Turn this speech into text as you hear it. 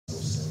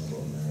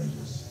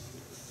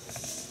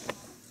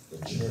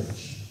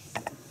church.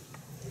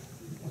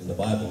 In the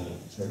Bible,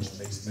 the church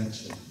makes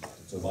mention,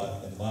 in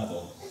the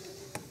Bible,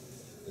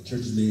 the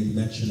church is made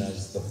mention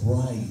as the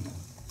bride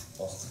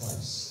of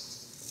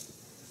Christ.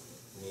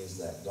 It means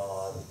that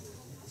God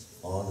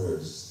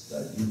honors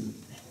that you,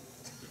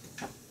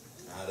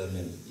 Adam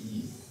and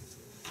Eve,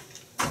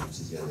 came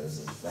together as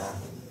a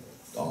family.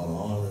 God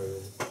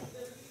honored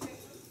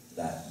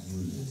that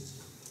union.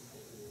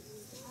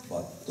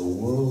 But the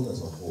world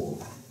as a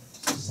whole,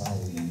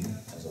 society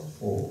as a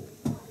whole,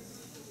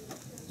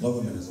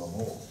 government as a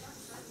whole,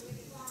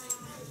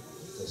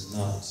 does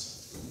not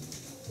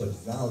put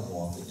value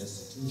on the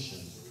institution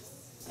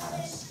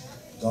as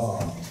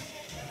God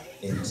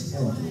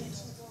intended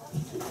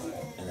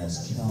and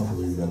as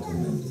Calvary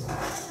recommended.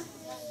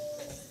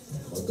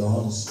 But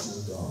God is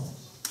still God.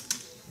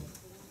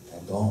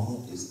 And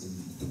God is in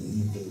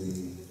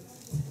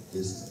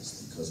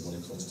business, because when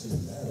it comes to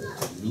marriage,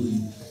 really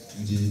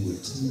you deal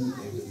with two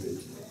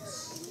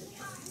individuals.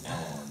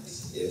 And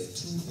if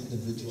two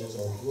individuals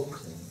are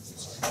broken,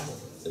 it's trouble.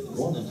 If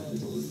one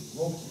individual is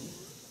broken,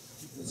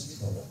 it's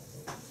trouble.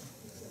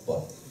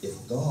 But if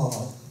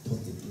God put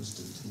the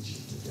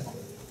institution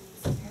together,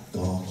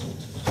 God can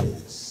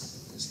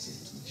fix the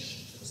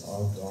institution. Because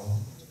our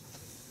God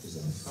is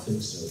a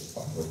fixer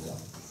of our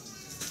God.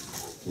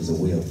 He's a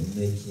way of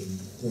making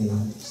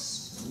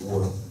things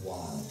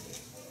worthwhile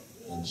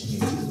and changing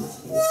the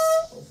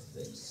course of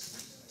things.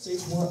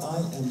 Saints, where I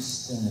am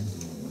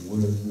standing, where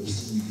you're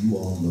seeing, you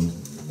all look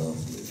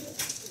lovely.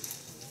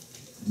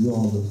 You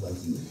all look like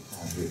you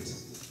have it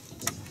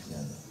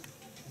together.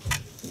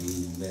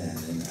 Amen.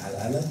 And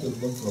I like the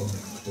look of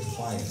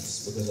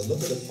defiance, because the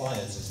look of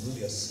defiance is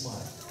really a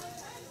smile.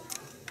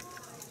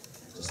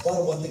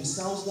 Despite what things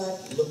sounds like,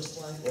 looks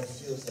like, or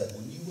feels like,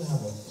 when you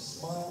have a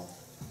smile,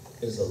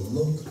 there's a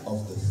look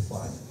of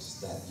defiance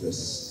that you're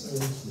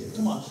still here.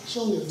 Come on,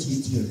 show your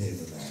teeth to your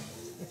neighbor, man.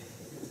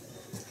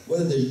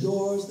 Whether they're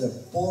yours,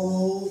 they're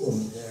borrowed, or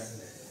they're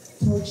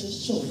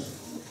purchased, show them.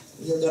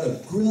 You got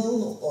a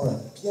grill or a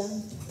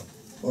gap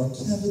or a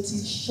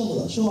cavity, show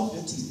them. Show off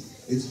your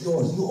teeth. It's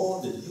yours. You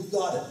owned it. You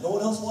got it. No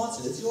one else wants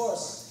it. It's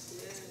yours.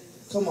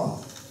 Come on.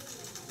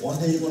 One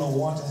day you're going to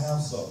want to have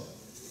some.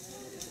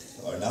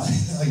 Or now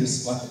you're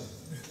smiling.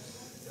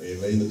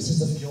 Amen.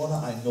 Sister Fiona,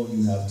 I know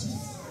you have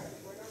teeth.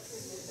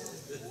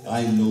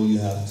 I know you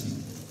have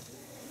teeth.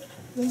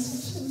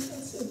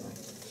 That's it.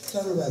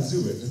 Cameraman,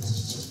 zoom it.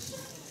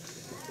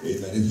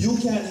 Amen. If you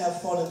can't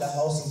have fun in the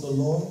house of the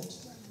Lord,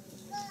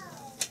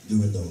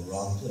 you're in the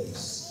wrong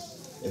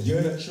place. If you're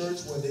in a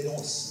church where they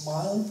don't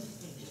smile,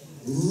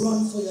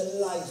 run for your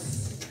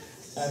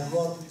life and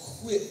run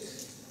quick.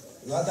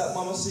 You got that,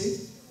 Mama?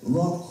 See?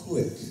 Run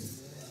quick.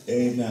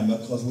 Amen.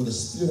 Because where the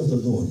Spirit of the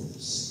Lord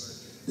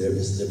is, there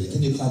is liberty.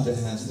 Can you clap your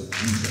hands for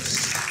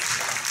Jesus?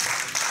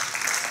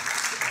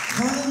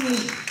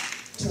 Finally,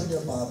 turn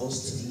your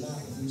Bibles to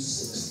Matthew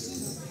 16.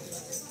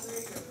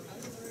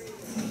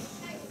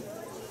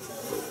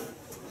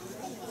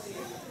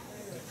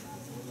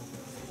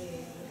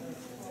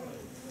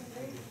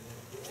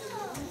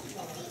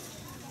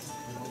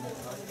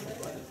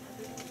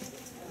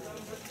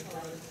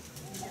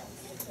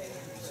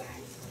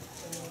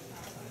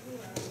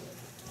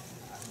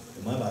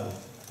 In my Bible,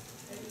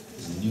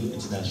 it's a New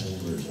International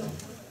Version,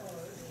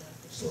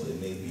 so it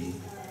may be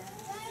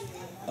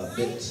a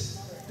bit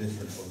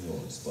different from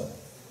yours, but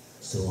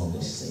still on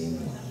the same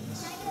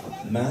lines.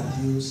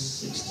 Matthew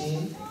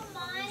 16,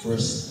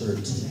 verse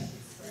 13.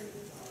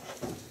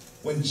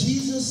 When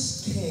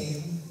Jesus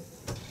came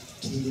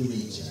to the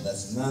region,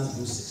 that's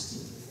Matthew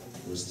 16,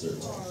 verse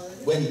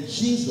 13. When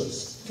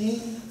Jesus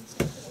came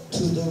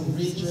to the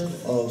region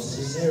of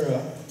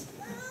Caesarea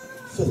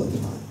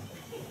Philippi,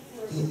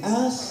 he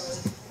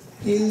asked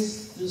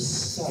his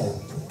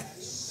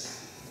disciples,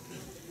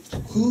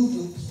 "Who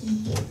do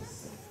people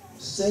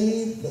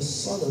say the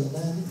Son of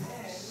Man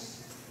is?"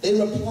 They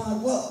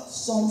replied, "Well,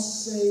 some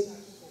say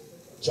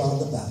John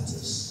the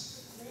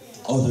Baptist,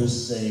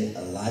 others say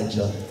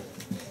Elijah,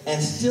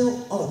 and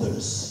still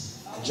others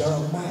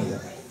Jeremiah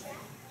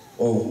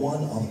or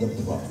one of the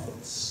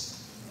prophets.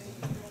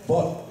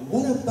 But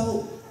what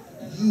about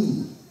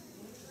you?"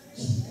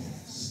 he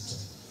asked.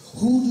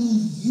 "Who do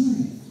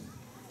you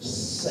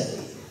say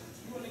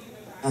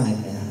I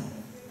am?"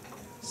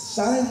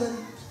 Simon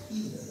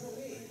Peter,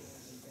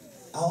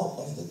 out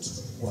of the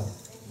 12,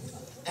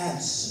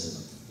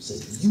 answered,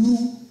 said,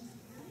 "You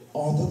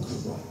are the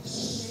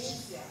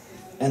Christ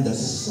and the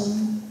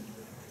Son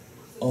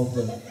of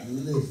the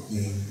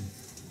living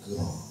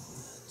God."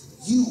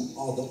 You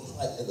are the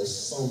Christ and the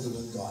Son of the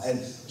living God. And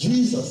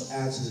Jesus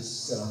answered and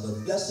said unto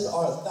them, "Blessed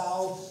art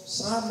thou,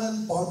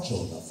 Simon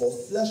Bar-Jonah, for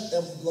flesh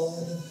and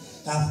blood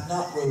hath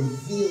not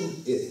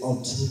revealed it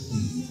unto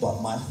thee,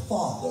 but my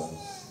Father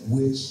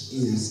which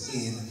is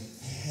in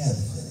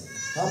heaven."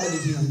 How many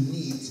of you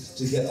need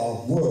to get a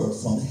word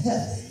from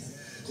heaven?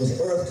 Because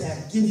earth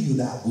can't give you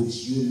that which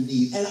you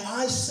need. "And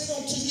I say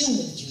unto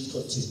you," Jesus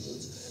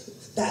continues,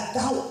 "that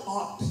thou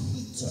art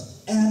Peter,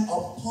 and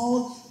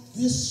upon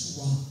this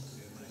rock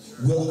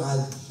will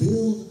I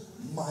build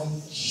my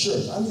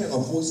church. I'm hearing a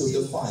voice of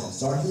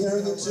defiance. Are you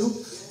hearing it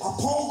too?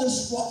 Upon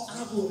this rock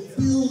I will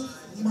build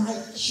my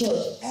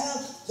church, and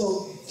the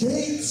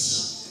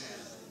gates,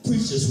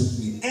 preach this with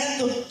me,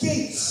 and the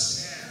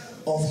gates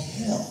of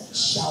hell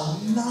shall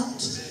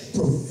not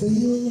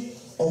prevail.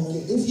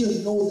 Okay, if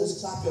you know this,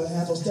 clap your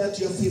hands or stand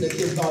to your feet and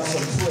give God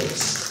some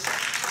praise.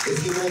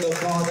 If you know the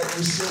God that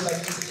you serve,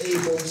 that He's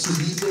able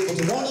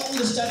to. Why don't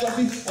you stand to your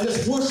feet and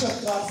just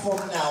worship God from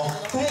now?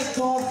 Thank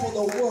God for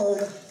the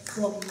word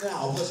from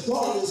now, because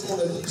God is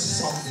going to do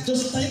something.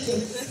 Just thank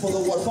Him for the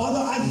word. Father,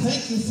 I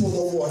thank you for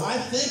the word. I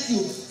thank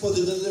you for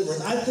the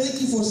deliverance. I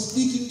thank you for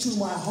speaking to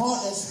my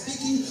heart and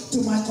speaking to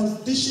my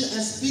condition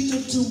and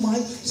speaking to my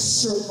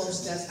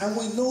circumstance. And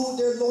we know,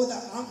 dear Lord,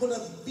 that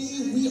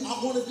we are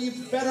going to be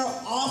better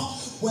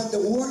off when the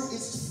work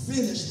is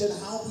finished than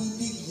how we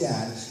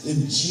began.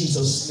 In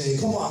Jesus' name.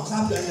 Come on,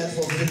 clap your hands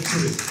for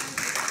victory.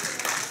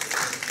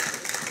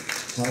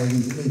 Hallelujah.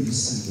 You may be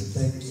seated.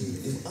 Thank you.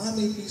 If I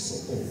may be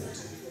so bold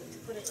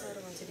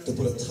to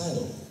put a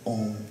title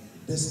on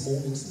this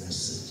moment's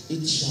message,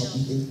 it shall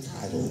be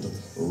entitled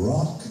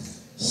Rock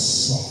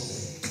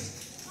Solid.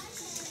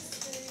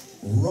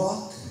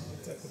 Rock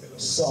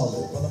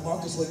Solid. Brother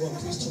Marcus, will you want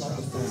to please turn out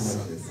the phone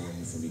right here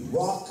for me?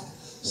 Rock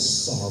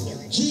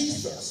Solid.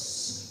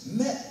 Jesus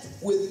met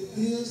with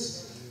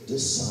his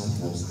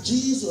disciples.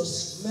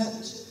 Jesus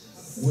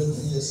met with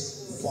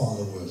his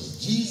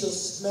followers.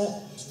 Jesus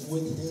met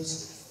with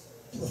his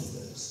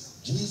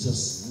brothers.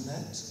 Jesus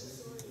met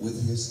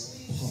with his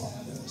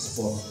partners.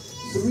 For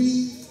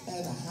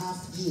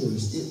 3.5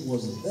 years, it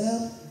was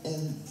them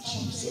and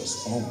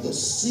Jesus on the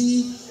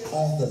sea,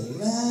 on the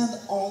land,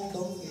 on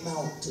the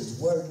mountains.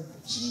 Where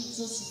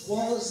Jesus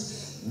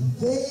was,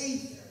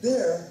 they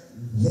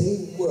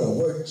were.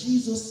 Where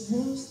Jesus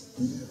was,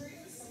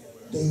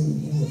 they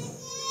were.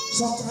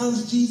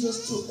 Sometimes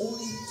Jesus took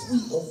only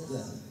 3 of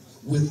them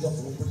with them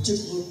for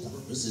particular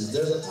purposes.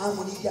 There's a time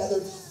when he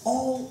gathered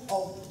all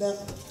of them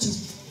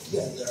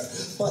together.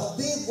 But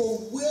they were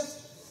with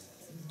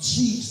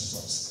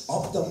Jesus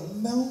up the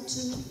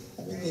mountain,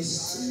 on the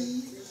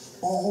sea,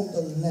 on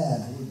the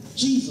land. Where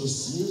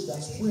Jesus is,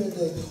 that's where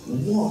they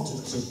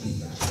wanted to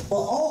be. But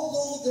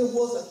although there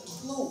was a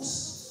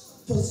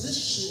close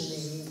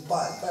positioning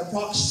by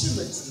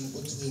proximity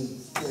between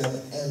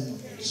them and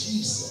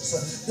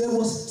Jesus, there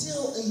was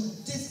still a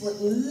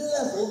different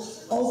level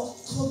of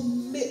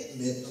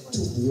commitment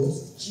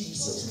towards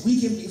Jesus. We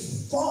can be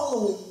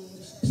following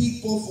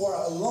people for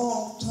a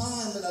long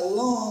time and a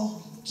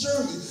long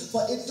journey,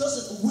 but it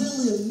doesn't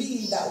really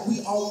mean that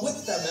we are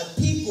with them. And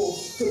people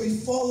could be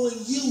following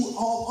you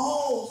on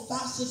all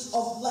facets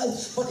of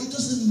life, but it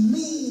doesn't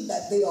mean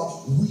that they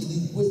are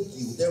really with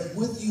you. They're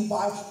with you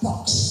by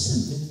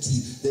proximity.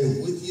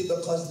 They're with you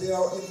because they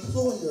are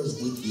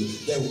employers with you.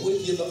 They're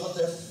with you because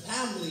they're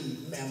family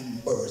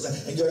members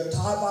and you're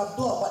tied by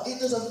blood. But it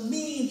doesn't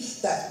mean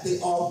that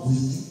they are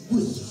really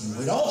with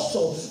you. It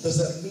also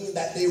doesn't mean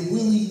that they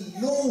really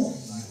know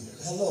you.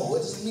 Hello. It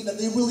doesn't mean that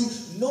they really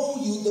know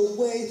you the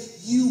way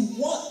you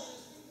want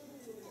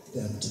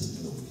them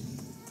to know you.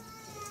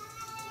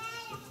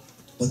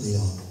 But they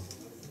are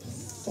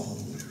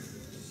following you.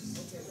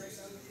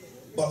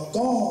 But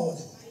God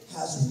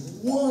has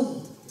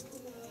one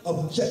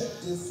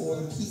objective for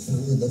the people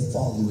in the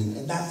following,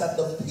 and that's that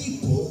the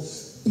people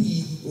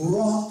be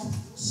rock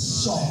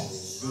solid.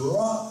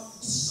 Rock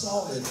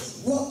solid.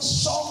 Rock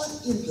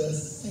solid in their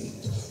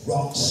faith.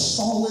 Rock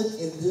solid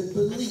in their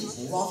belief.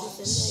 Rock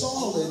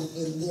solid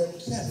in their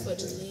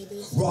character.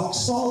 Rock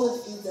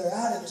solid in their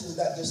attitude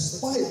that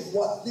despite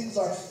what things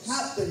are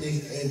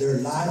happening in their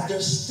life,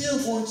 they're still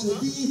going to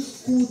be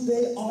who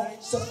they are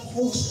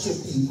supposed to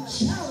be.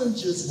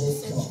 Challenges will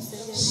come.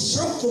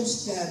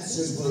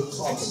 Circumstances will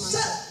come.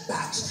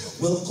 Setbacks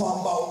will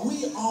come. But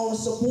we are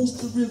supposed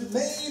to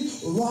remain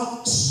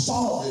rock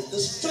solid. The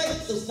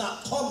strength does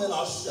not come in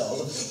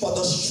ourselves, but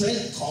the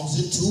strength comes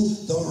into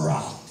the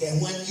rock.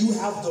 And when you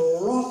have the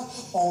rock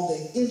on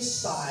the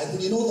inside,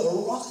 when you know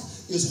the rock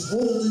is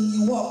holding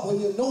you up, when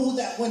you know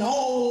that when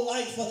all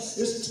life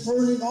is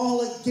turning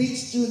all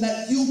against you,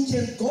 that you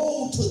can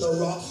go to the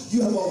rock,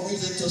 you have a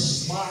reason to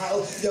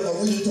smile, you have a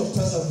reason to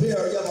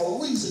persevere, you have a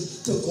reason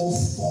to go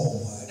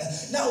forward.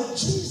 Now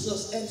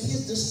Jesus and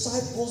his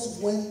disciples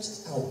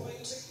went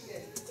out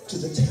to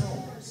the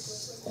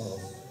towns of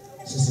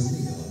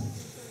Caesarea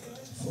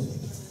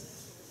Philippi.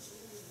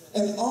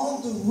 And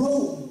on the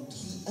road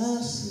he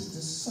asked his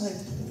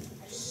disciples,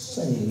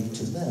 saying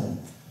to them,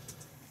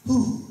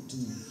 "Who do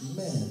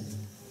men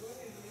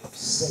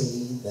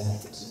say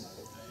that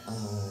I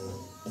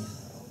am?"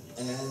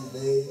 And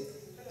they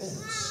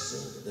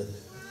answered,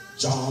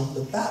 "John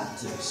the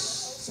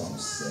Baptist," some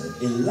said,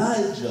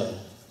 "Elijah,"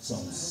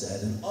 some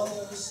said, and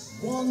others,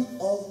 one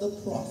of the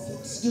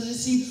prophets. Because you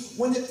see,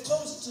 when it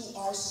comes to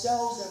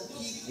ourselves and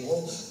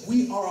people,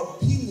 we are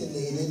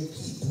opinionated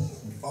people.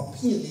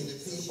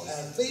 Opinionated people.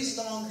 And based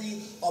on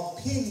the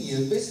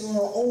opinion, based on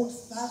our own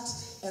facts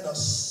and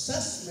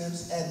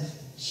assessments and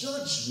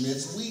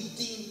judgments, we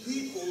deem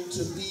people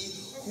to be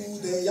who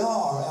they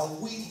are,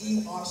 and we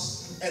deem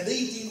us, and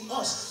they deem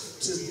us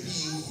to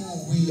be who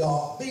we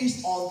are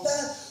based on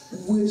that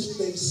which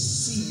they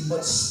see.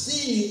 But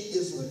seeing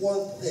is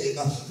one thing,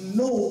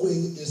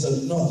 knowing is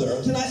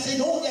another. Can I say,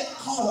 don't get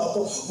caught up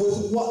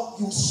with what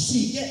you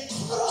see. Get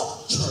caught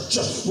up, church,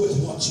 with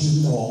what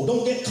you know.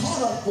 Don't get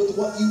caught up with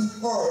what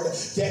you've heard.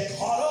 Get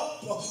caught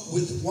up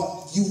with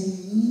what you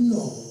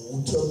know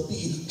to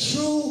be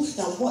true,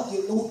 and what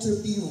you know to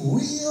be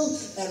real,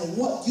 and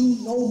what you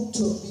know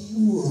to be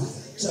right.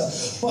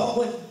 But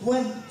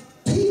when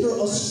Peter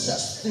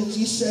assessed things,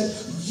 he said,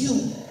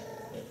 you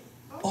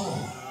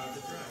are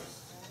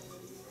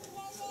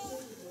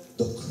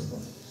the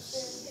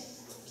Christ.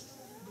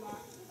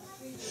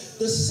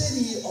 The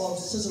city of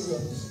Caesarea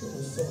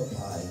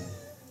Philippi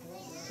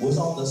was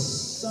on the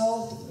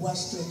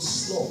southwestern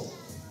slope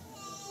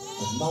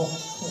of Mount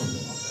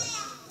Hermon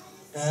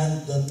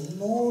and the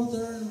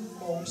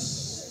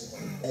northernmost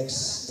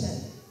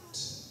extent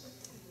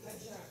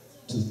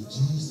to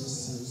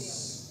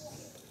Jesus'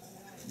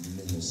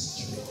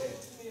 ministry.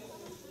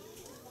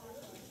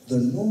 The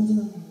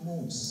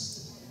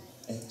northernmost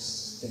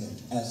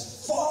extent,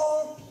 as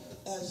far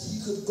as he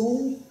could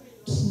go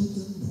to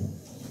the north,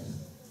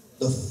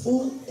 the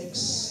full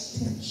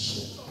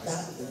extension,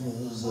 that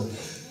was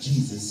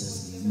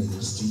Jesus'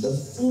 ministry, the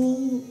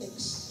full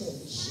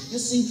extension. You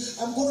see,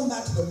 I'm going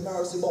back to the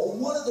marriage, but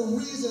one of the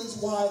reasons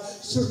why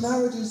certain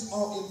marriages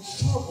are in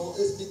trouble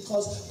is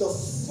because the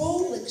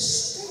full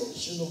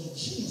extension of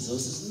Jesus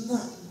is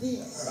not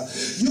there.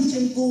 You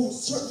can go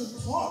certain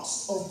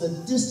parts of the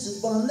distance,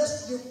 but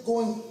unless you're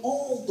going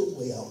all the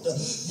way out,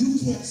 you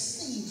can't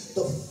see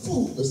the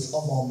fullness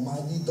of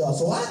Almighty God.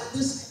 So at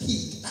this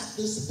peak, at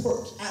this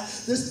perch, at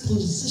this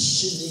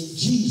positioning,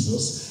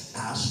 Jesus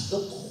asked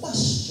the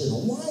question,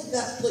 why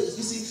that place?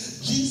 You see,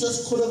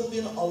 Jesus could have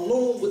been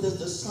alone with his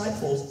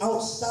disciples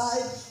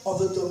outside of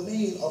the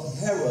domain of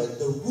Herod,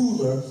 the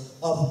ruler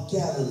of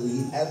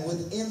Galilee, and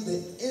within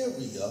the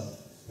area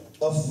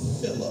of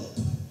Philip.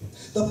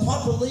 The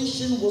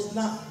population was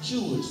not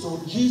Jewish, so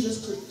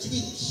Jesus could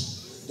teach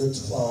the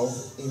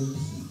 12 in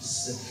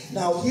peace.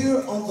 Now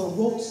here on the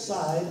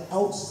roadside,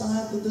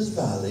 outside of this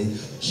valley,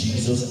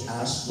 Jesus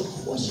asked the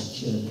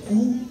question,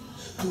 who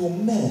do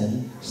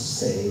men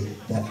say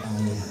that I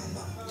am?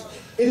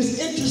 It is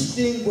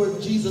interesting where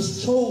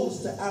Jesus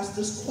chose to ask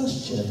this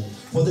question,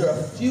 for there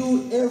are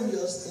few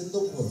areas in the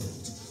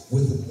world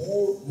with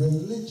more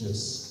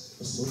religious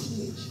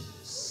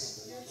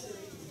associations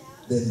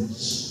than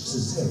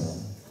Caesarea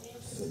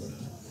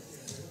Philippi.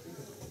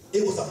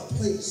 It was a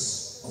place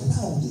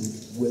crowded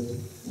with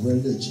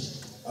religion,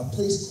 a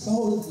place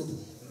crowded with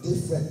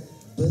different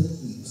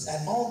beliefs.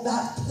 And on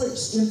that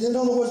place, in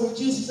other words, what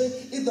Jesus said,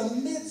 in the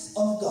midst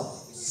of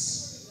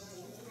gods,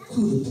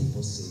 who do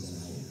people say that I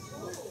am?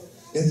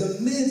 In the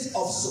midst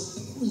of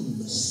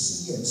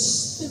supremacy and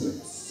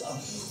spirits,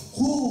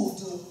 who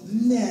do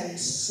men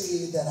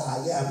say that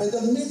I am? In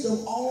the midst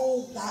of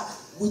all that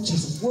which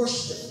is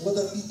worship,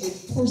 whether it be a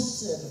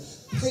person,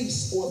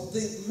 place, or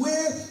thing,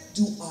 where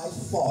do I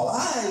fall?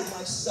 I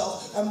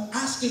myself am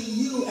asking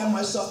you and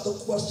myself the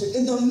question,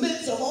 in the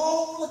midst of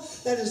all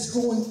that is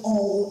going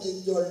on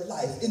in your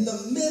life, in the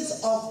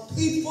midst of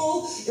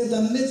people, in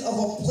the midst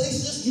of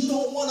places you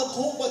don't want to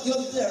go, but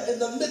you're there, in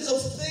the midst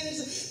of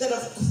things that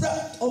have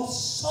crept up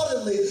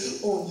suddenly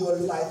on your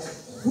life,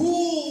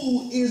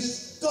 who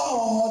is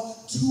God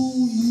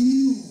to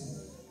you?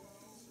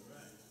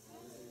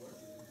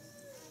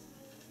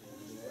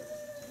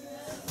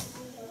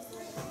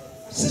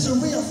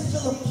 Caesarea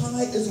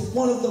Philippi is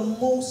one of the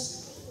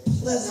most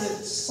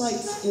pleasant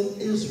sights in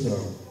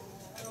Israel.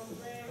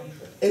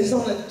 It is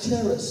on a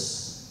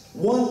terrace,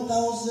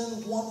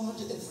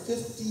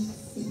 1,150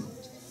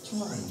 feet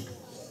high,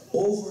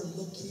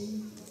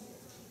 overlooking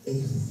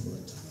a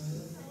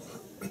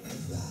fertile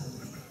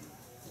valley.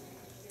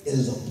 It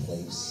is a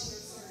place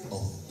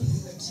of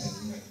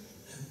beauty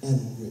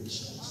and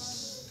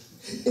richness.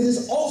 It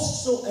is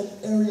also an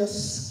area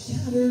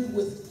scattered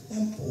with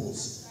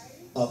temples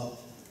of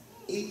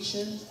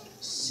ancient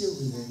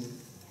Syrian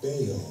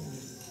Baal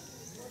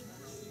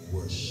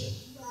worship.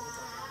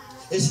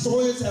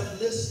 Historians have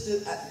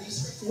listed at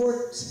least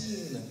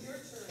 14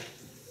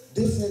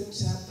 different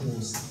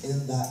temples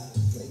in that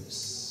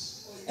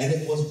place. And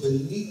it was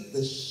beneath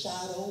the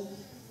shadow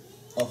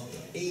of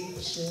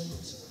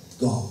ancient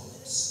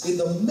gods. In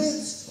the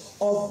midst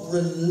of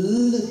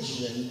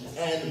religion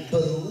and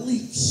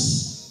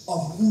beliefs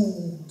of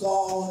who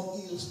God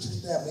is to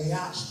them, they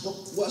ask the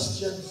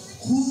question,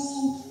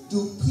 who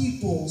do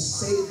people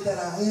say that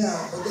I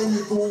am? But then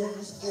he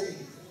goes in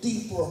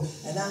deeper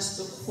and asks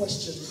the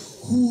question,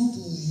 who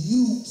do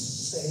you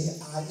say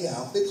I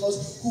am?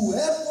 Because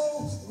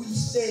whoever we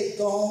say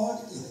God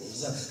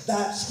is,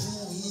 that's who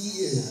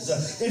he is.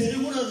 If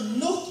you want to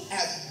look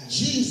at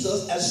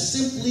Jesus as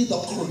simply the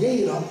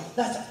creator,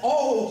 that's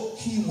all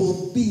he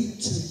will be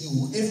to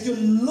you. If you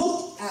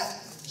look at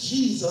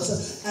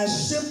Jesus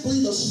as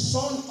simply the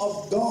Son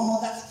of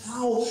God, that's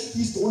how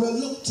he's going to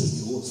look to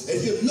you.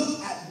 If you look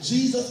at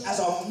Jesus as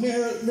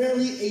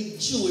merely a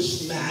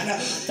Jewish man,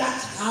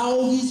 that's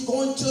how he's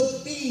going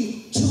to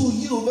be to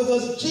you,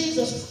 because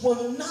Jesus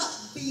will not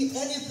be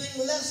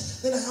anything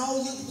less than how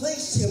you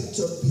place him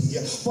to be.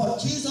 But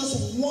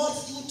Jesus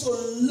wants you to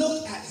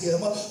look at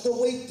him the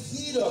way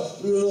Peter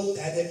looked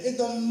at him, in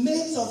the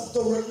midst of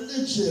the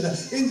religion,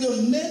 in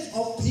the midst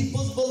of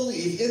people's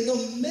belief, in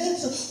the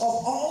midst of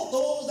all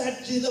those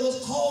that Jesus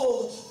was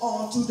called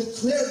on to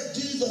declare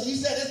Jesus. He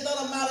said it's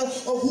not a matter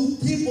of who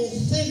people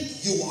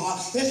think you are,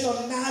 it's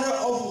a matter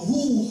of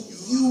who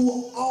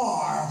you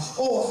are.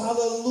 Oh,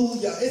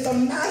 hallelujah. It's a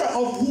matter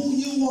of who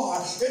you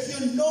are. If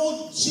you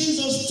know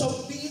Jesus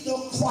to be the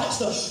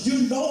Christ,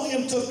 you know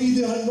him to be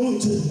the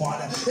anointed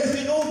one. If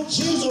you know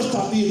Jesus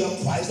to be the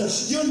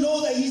Christ, you know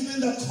that he's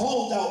been the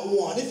called out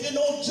one. If you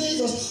know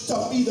Jesus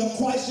to be the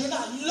Christ, you're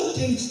not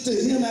looking to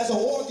him as an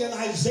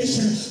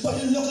organization, but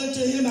you're looking to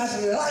him as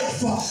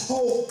life.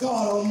 Oh,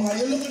 God Almighty.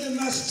 You're looking to him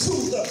as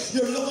truth.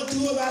 You're looking to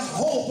him as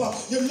hope.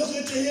 You're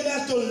looking to him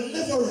as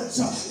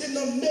deliverance. In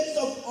the midst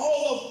of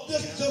all of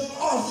this,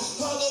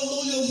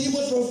 hallelujah, he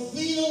was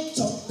revealed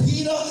to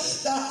Peter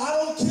that I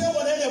don't care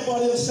what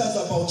anybody else says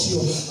about you.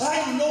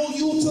 I know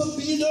you to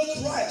be the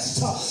Christ,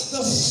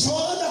 the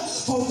Son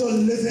of the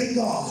living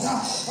God.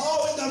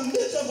 Oh, in the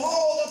midst of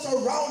all that's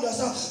around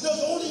us,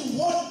 there's only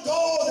one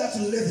God that's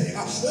living.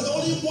 There's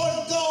only one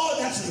God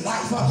that's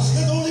life.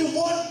 There's only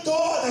one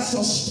God that's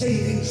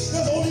sustaining.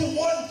 There's only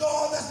one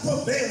God that's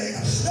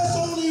prevailing. There's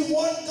only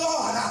one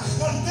God.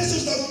 And this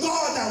is the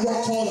God that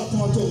we're called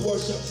upon to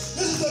worship.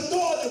 This is the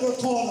God that we're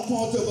called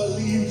upon to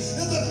believe. This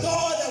is the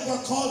God that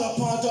we're called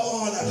upon to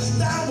honor.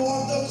 Thou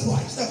art the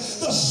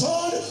Christ, the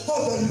Son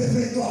of the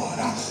living God.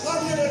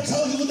 I'm here to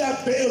tell you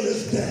that Baal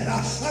is dead.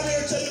 I'm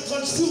here to tell you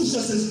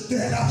Confucius is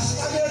dead.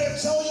 I'm here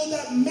to tell you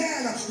that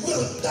man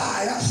will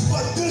die.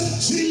 But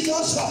this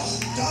Jesus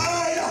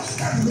died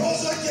and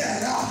rose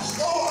again.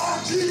 Oh,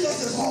 our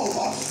Jesus is hope.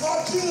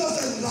 Our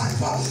Jesus is life.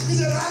 He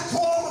said, I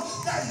come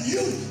that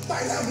you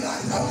might have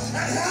life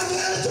and have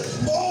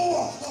it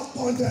more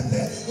abundantly.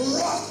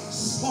 Rock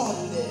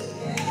solid.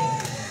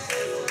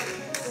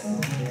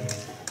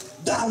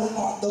 Thou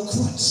art the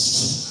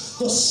Christ,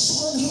 the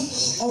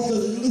Son of the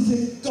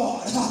living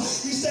God.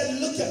 He said,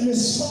 look at me,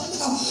 son.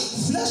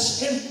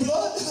 Flesh and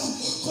blood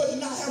could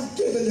not have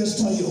given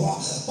this to you,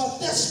 but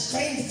this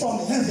came from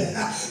heaven.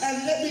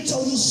 And let me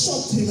tell you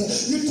something.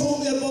 You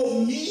told me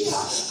about me.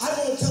 I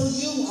want to tell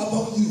you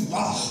about you.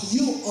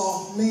 You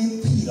are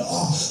named Peter.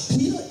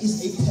 Peter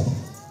is a pebble.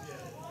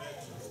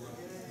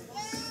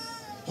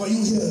 Are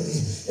you hearing me?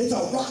 It's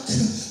a rock,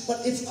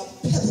 but it's a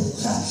pebble.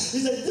 He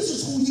said, this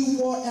is who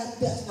you are at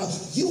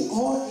best. You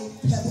are a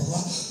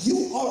pebble.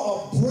 You are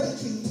a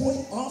breaking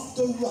point off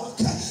the rock.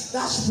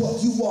 That's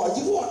what you are.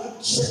 You are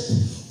a chip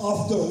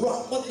of the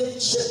rock, but the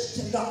chip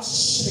cannot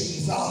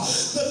save.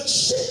 The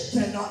chip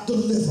cannot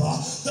deliver.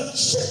 The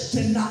chip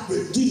cannot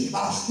redeem.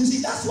 You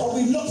see, that's what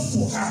we look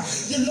for.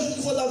 You're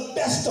looking for the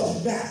best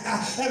of man,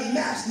 and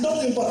man's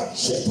nothing but a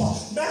chip.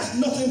 Man's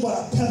nothing but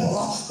a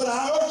pebble. But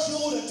I urge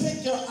you to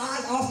take your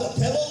eyes off the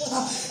pebble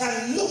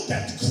and look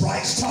at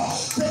Christ.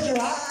 Take your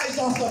eyes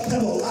off the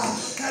pebble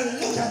and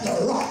look at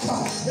the rock.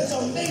 It's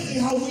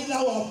amazing how we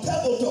allow our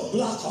pebble to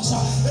block us.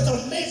 It's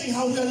amazing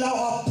how we allow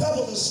our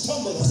pebble to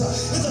stumble us.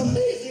 It's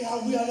amazing how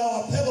we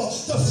allow our pebble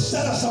to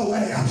set us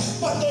away.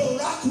 But the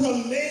rock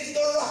remains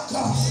the rock.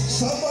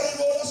 Somebody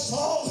wrote a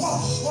song,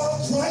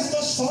 on Christ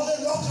the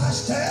solid rock I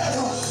stand.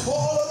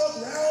 All of the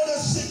ground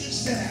is sinking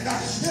sand.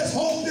 His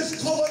hope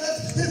is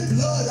covenant, his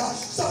blood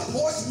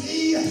supports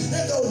me in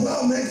the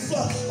whelming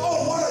flood.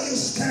 Oh, what are you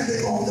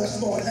standing on this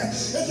morning?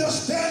 If you're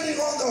standing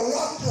on the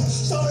rock,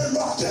 solid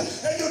rock,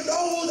 and you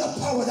know the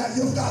power that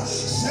you've got,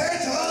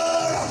 Satan,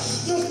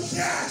 you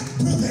can't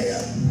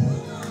prevail.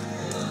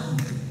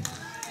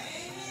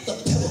 The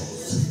pebble,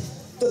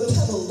 the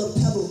pebble, the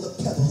pebble,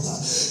 the pebble.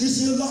 You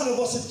see, a lot of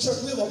us in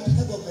church, we have a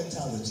pebble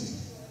mentality.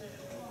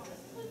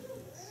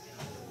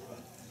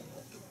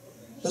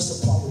 That's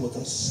the problem with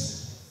us.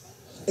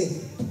 A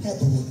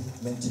pebble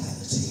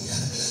mentality.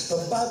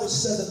 The Bible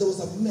said that there was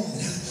a man,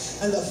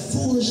 and the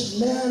foolish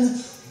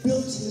man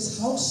built his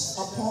house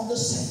upon the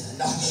sand.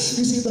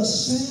 You see, the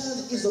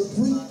sand is a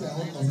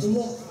breakdown of the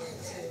rock.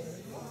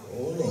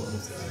 Oh, Lord.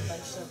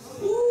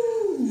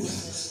 Ooh.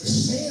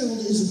 Sand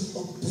is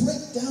a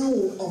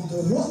breakdown of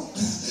the rock.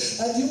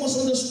 And you must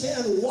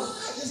understand, why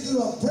is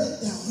there a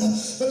breakdown?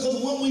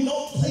 Because when we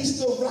don't place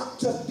the rock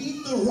to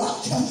beat the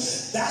rock,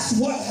 that's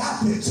what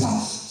happens.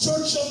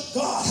 Church of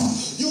God,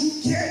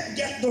 you can't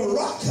get the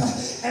rock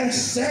and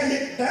sand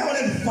it down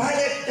and fight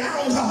it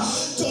down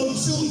to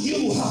suit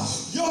you.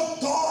 Your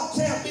God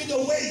can't be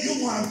the way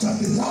you want him to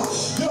be.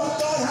 Your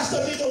God has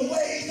to be the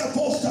way he's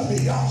supposed to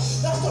be. That's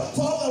the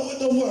problem with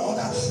the world.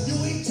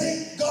 We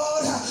take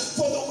God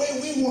for the way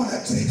we want to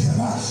take him.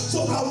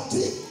 So I'll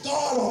take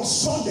God on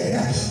Sunday,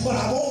 but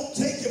I won't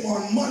take him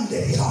on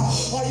Monday.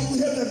 Are you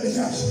hearing me?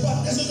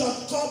 But this is a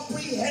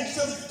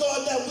comprehensive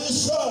God that we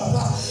serve.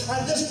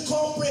 And this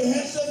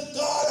comprehensive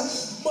God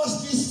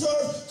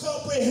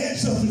way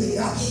handsomely,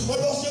 or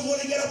else you're going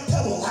to get a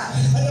pebble,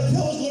 and the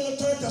pebble's going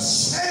to turn to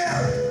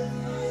sand.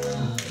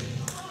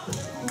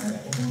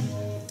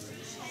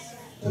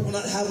 But we're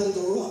not having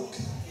the rock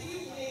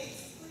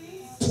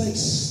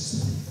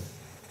placed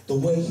the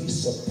way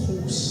he's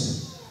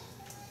supposed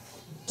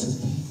to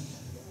be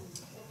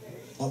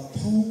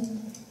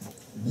upon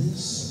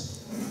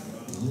this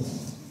rock.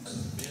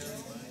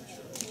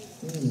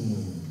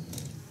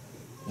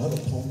 Not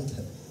upon the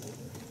pebble,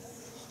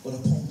 but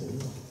upon the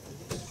rock.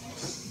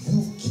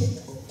 You kick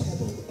a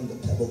pebble and the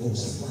pebble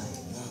goes flying.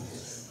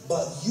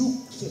 But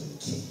you can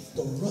kick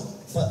the rock,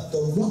 but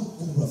the rock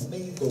will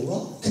remain the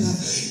rock,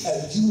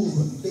 and you will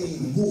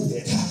remain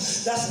wounded.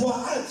 That's why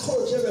I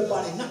encourage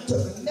everybody not to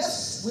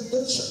mess with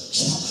the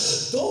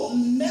church.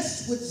 Don't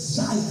mess with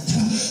Zion,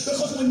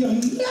 because when you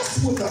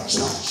mess with the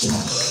church,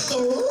 the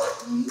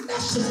rock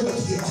messes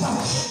with you.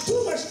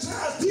 Too much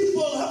times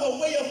people have a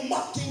way of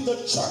mocking the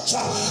church.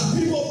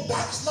 People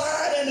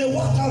backslide and they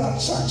walk out of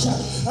church,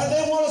 and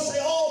they want to say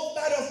all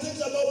bad things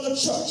about the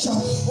church.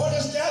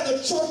 Understand, the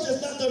church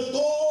is not the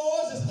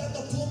doors, it's not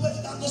the pulpit,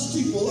 it's not the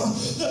steeple.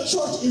 The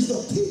church is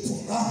the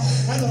people,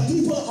 and the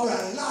people are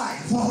alive.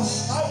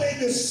 I may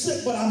be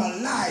sick, but I'm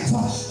alive.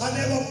 I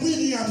never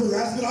breathing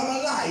apparatus, but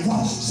I'm alive.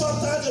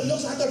 Sometimes it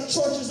looks like the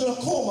church is in a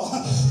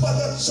coma, but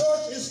the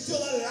church is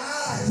still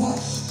alive.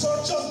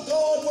 Church of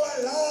God,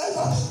 we're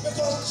alive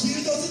because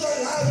Jesus is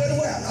alive and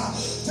well.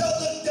 Tell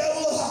the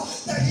devil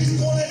that he's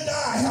going to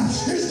die,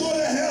 he's going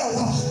to hell,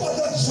 but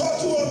the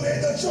church will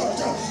remain the church.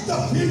 The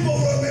people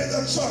will remain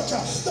the church.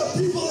 The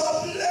people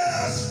are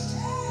blessed.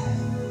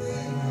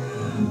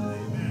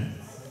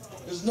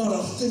 There's not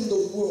a thing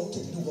the world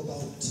can do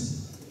about it.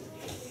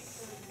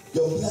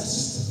 You're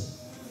blessed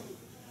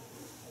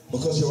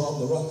because you're on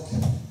the rock.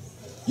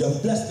 You're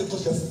blessed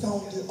because you're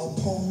founded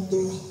upon the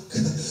rock.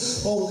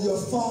 Oh, your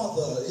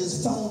father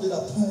is founded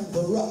upon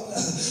the rock.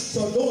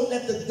 So don't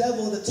let the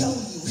devil tell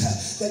you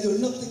that you're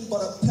nothing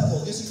but a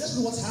pebble. You see, this is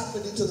what's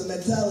happening to the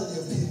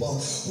mentality of people.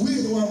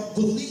 We are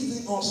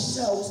believing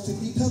ourselves to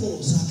be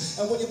pebbles.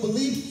 And when you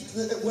believe,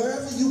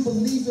 wherever you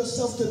believe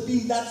yourself to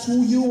be, that's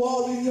who you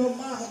are in your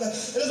mind.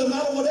 It doesn't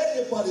matter what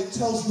anybody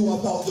tells you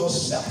about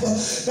yourself.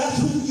 That's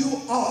who you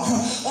are.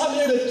 I'm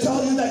here to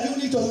tell you that you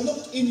need to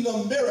look in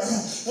your mirror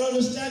and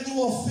understand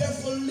you are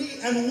fearfully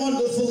and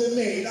wonderfully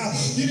made.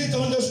 You need to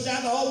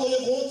understand that although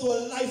you're going through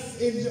a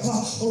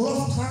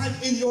rough time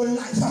in your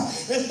life,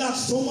 it's not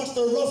so much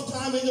the rough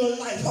time in your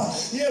life.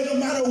 Yeah, no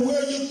matter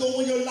where you go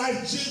in your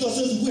life, Jesus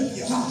is with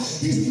you.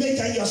 He's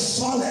making you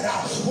solid.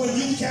 When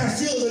you can't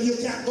feel it, you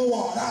can't go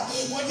on.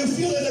 When you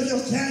feel it,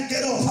 you can't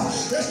get up.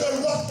 It's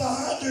the rock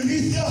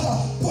underneath you,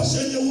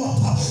 pushing you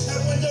up. And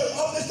when you're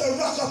up, it's the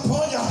rock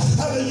upon you,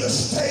 having you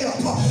stay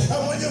up.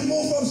 And when you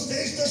move from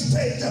stage to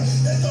stage,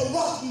 it's the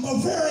rock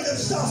preparing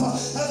himself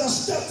as a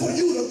step for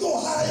you to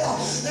go higher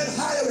and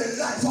higher in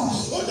life.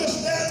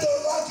 Understand, the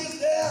rock is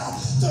there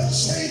to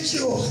change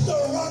you. The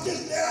rock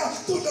is there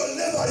to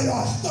deliver you.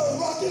 The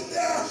rock is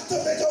there to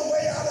make a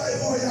way out of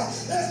you.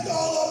 It's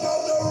all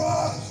about the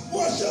rock.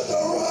 Worship the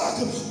rock.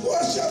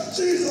 Worship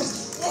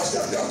Jesus.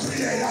 Worship your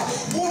Creator.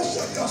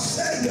 Worship your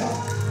Savior.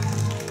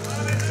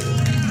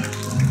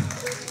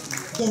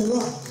 The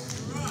rock.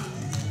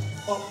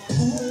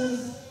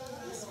 Upon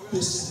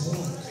this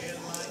rock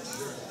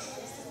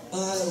I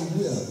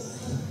will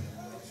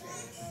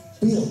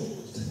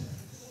build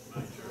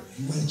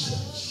my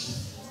church.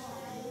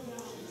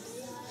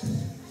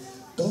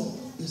 God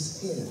is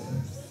in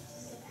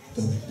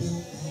the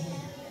building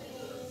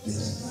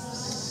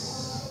business.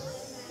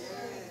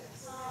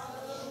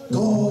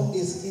 God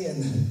is in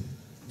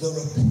the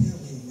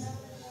repairing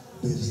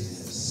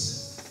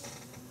business.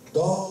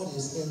 God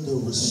is in the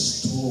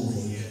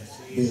restoring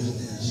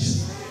business.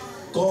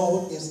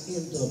 God is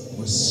in the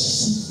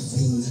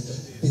receiving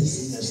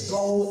business.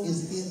 God is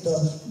in the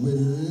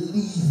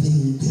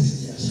relieving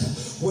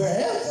business.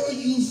 Wherever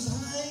you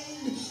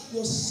find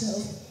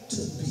yourself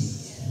to be,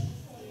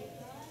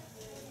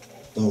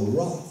 the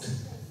rock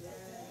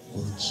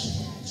will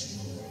change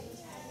you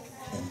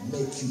and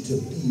make you to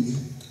be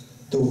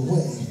the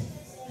way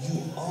you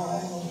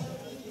are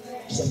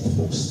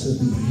supposed to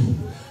be.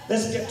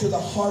 Let's get to the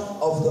heart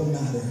of the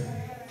matter.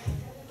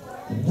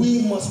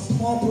 We must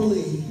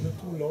properly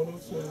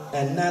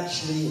and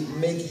naturally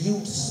make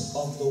use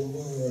of the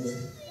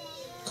word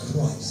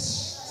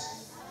Christ.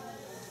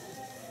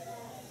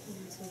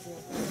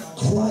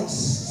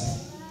 Christ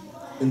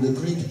in the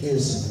Greek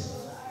is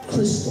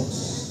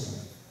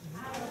Christos.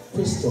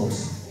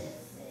 Christos,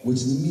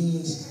 which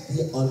means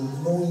the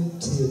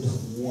anointed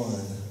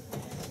one.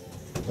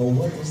 Now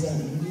what does that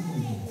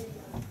mean?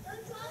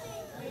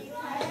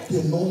 The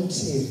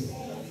anointing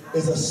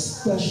is a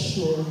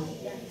special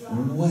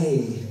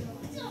way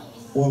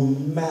or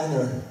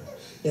manner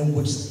in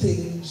which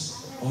things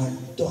are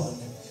done.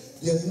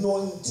 The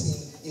anointing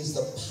is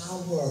the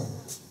power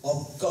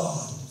of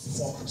God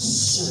for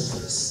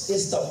service.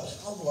 It's the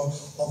power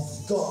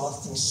of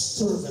God for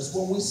service.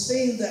 When we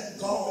say that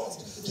God,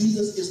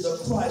 Jesus is the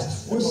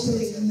Christ, we're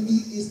saying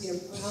he is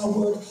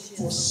empowered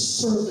for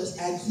service,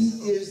 and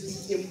he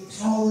is the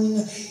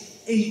empowering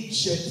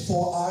agent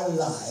for our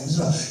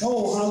lives.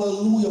 Oh,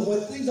 hallelujah.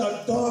 When things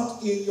are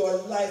dark in your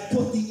life,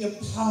 put the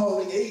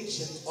empowering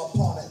agent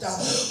upon it.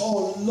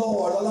 Oh,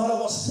 Lord, a lot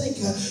of us think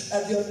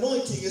that the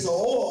anointing is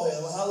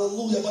oil,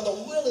 hallelujah, but the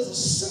oil is a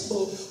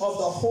symbol of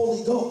the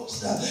Holy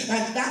Ghost.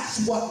 And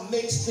that's what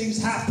makes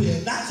things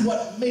happen. That's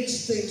what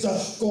makes things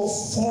go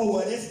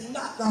forward. It's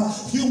not a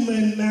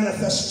human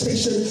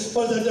manifestation,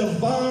 but the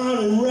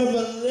divine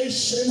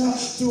revelation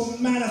through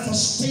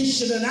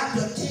manifestation and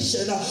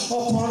application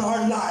upon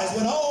our lives.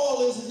 When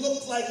all is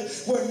looks like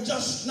we're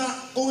just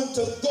not going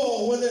to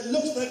go, when it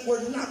looks like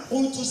we're not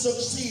going to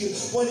succeed,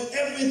 when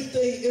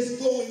everything is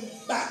going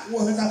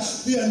backward,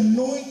 the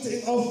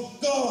anointing of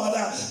God,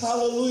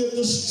 hallelujah,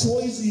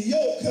 destroys the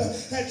yoke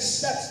and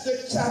sets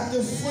the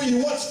captive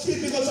free. What's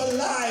keeping us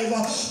alive,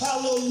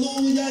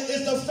 hallelujah,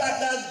 is the fact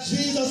that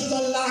Jesus is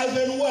alive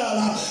and well.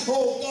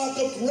 Oh God,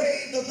 the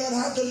grave does not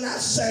have the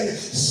last say.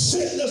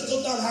 Sickness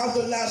does not have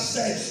the last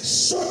say.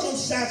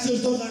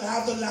 Circumstances do not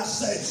have the last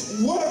say.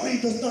 Worry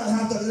does not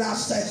have the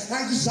last say.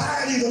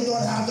 Anxiety does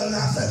not have the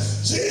last say.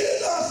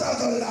 Jesus has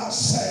the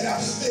last say.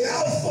 The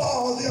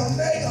Alpha, the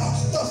Omega,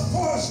 the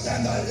first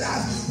and the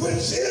last, which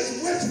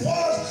is, which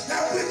was,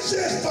 and which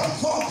is to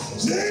come.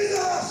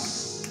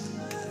 Jesus,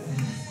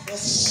 the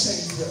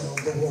Savior of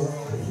the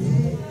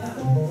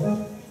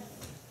world.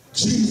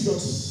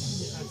 Jesus,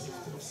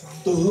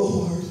 the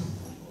Lord.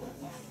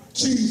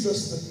 Jesus,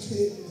 the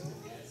King.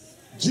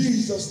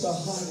 Jesus, the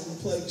hiding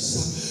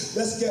place.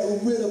 Let's get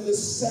rid of this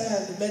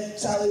sand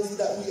mentality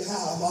that we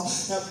have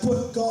and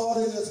put God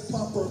in his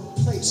proper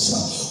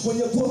place. When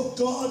you put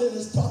God in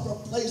his proper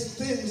place,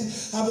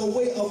 things have a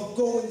way of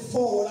going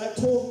forward. I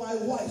told my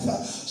wife,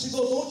 she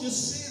goes, don't you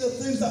see the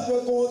things that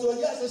we're going through?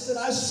 Yes, I said,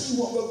 I see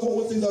what we're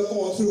going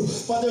through,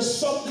 but there's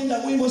something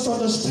that we must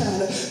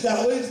understand,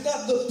 that it's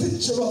not the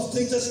picture of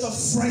things, it's the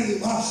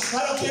frame. I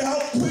don't care how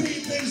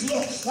pretty things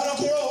look. I don't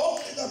care how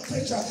ugly the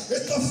picture.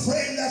 It's the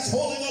frame that's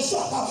holding us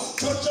up.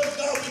 Church of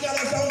God, we got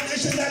a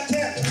foundation that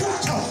can't crack.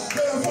 We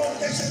got a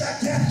foundation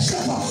that can't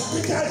chip.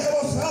 We can't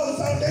have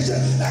a foundation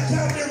that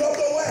can't be rubbed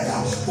away.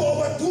 For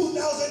over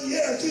 2,000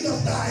 years,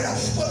 Jesus died,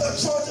 but the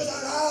church is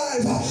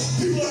alive.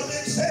 People are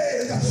being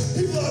saved.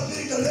 People are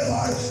being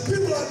delivered.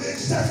 People are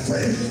being set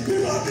free.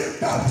 People are being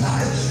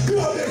baptized.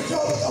 People are being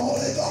filled with the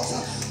Holy Ghost.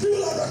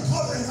 People are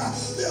recovering.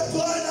 Their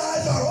blind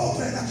eyes are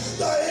open.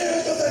 The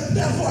ears of the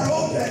deaf are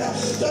open.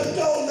 The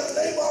dumb, the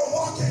lame are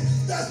walking.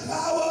 There's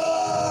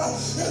power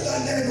in the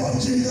name of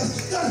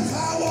Jesus. There's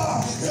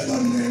power in the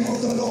name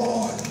of the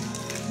Lord.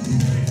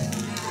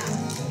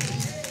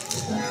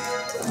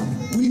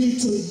 We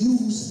need to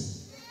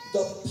use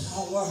the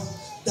power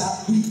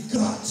that we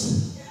got.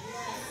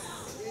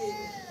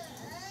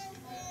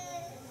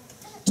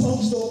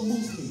 Tongues don't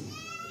move me.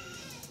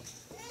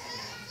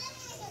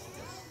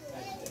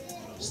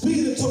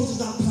 Speaking in tongues is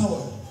not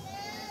power.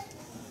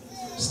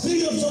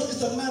 Speaking of tongues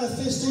is a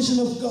manifestation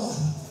of God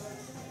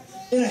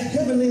in a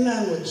heavenly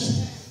language,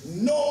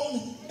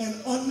 known and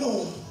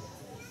unknown.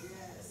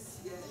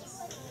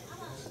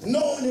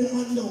 Known and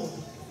unknown.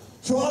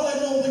 For all I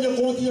know, when you're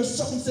going through your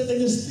circumstance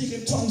and you speak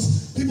in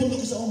tongues, people look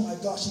and say, oh my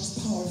gosh, he's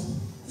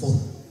powerful.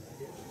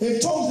 In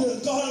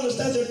tongues, God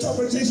understands the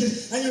interpretation,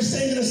 and you're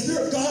saying in the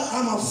Spirit, God,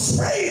 I'm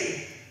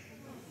afraid.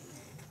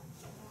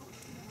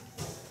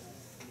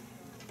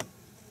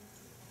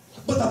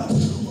 But the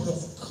power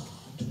of God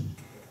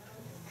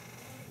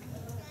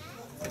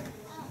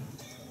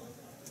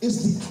is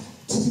the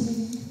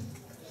activity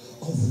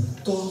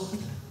of God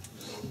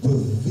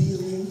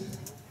revealing,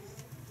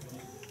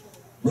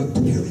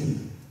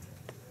 repairing,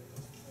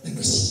 and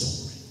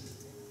restoring.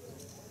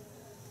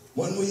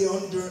 When we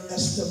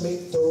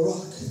underestimate the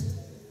rock,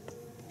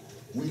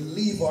 we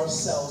leave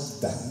ourselves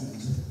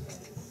bound.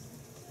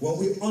 When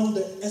we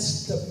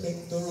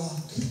underestimate the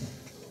rock,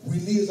 we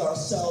leave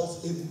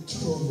ourselves in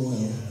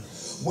turmoil.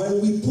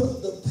 When we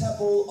put the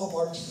pebble of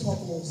our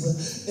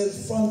troubles in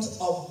front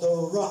of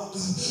the rock,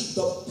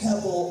 the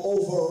pebble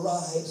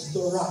overrides the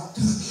rock.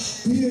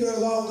 Peter,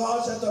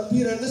 God said to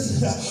Peter,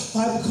 listen,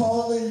 I'm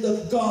calling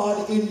the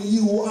God in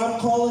you. I'm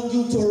calling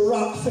you to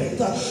rock faith.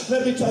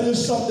 Let me tell you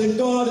something.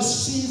 God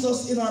sees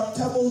us in our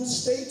pebbled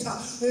state,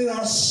 in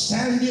our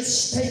sandy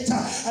state,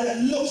 and it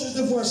looks as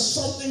if we're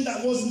something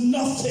that was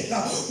nothing.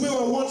 We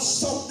were once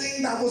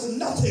something that was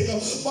nothing.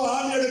 But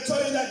I'm here to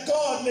tell you that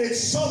God made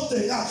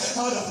something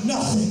out of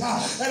nothing.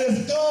 And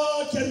if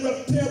God can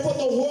repair, put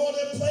the world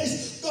in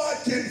place, God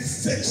can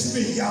fix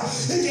me. He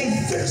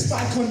can fix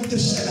my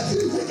condition.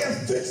 He can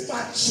fix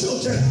my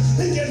children.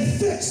 He can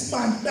fix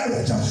my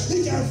marriage.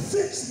 He can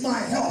fix my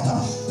health.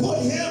 Put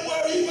him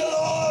where he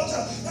belongs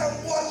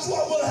and watch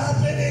what will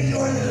happen in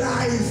your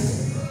life.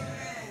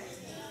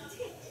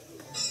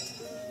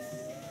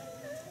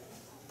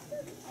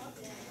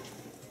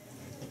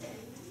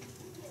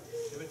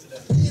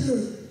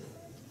 Peter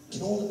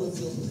can only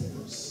reveal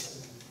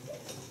things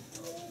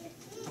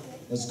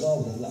as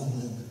God would allow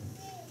him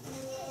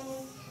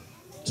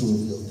to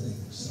reveal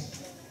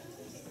things.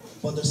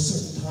 But there's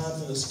certain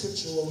times in the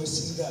scripture where we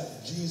see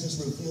that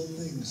Jesus revealed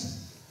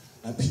things,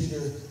 and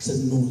Peter said,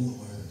 no, Lord.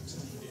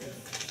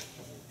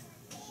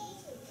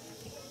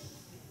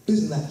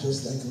 Isn't that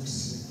just like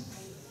us?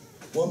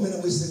 One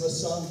minute we sing a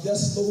song,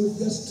 yes, Lord,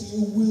 yes to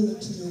your will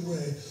and to your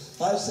way.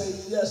 I say,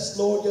 yes,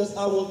 Lord, yes,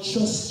 I will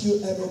trust you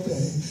and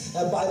obey.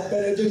 And by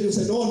benediction, you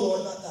say, no,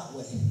 Lord, not that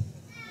way.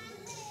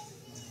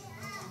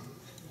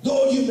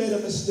 Lord, you made a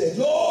mistake.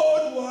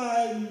 Lord,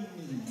 why me?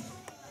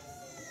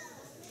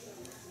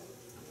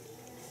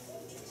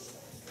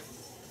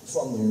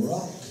 From the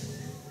rock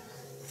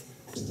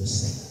to the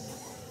sand.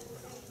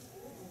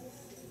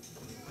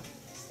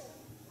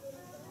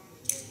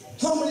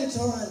 How many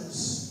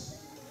times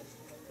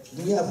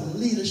do we have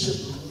leadership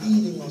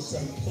leading us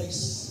in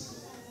place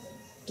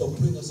to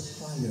bring us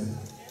higher,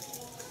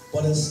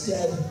 but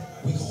instead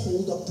we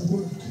hold up the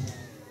work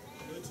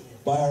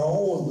by our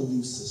own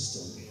belief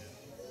system,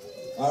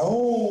 our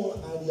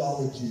own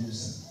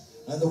ideologies,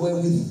 and the way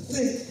we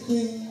think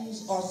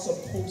things are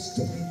supposed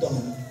to be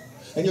done.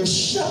 And your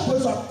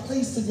shepherds are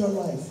placed in your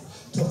life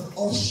to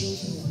usher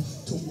you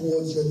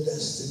towards your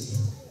destiny.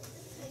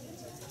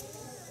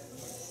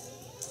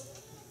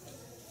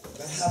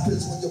 That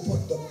happens when you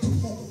put the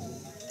pebble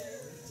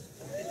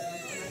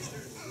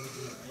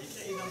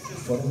in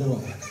front of the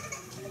rock.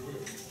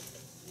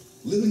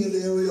 Living in the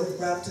area of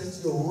Brampton,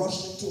 you're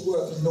rushing to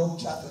work and no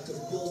traffic can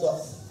build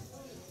up.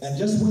 And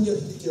just when you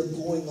think you're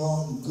going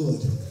on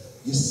good,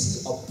 you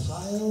see a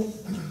pile,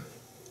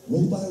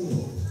 row by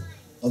row,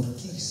 of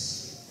geese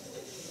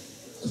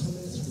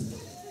coming through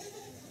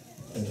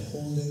and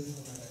holding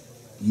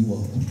you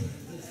up.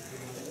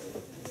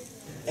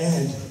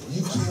 And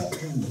you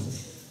can't move.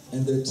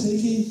 And they're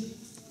taking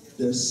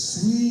their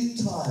sweet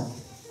time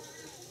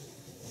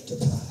to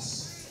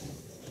pass.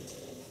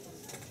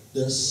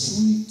 Their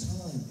sweet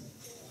time.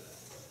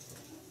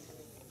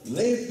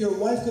 Your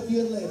wife could be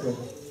in labor.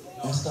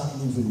 That's not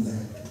moving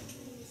there.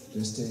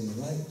 They're staying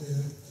right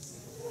there,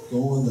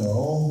 going their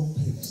own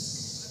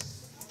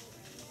pace.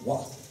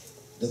 Wow.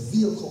 The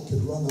vehicle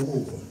can run them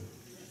over.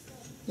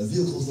 The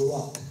vehicle's the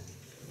rock,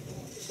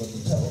 but the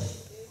pedal.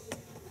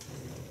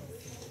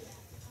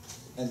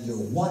 And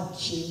you're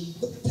watching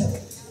the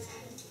pedal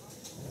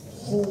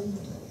hold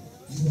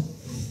you up.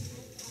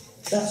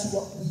 That's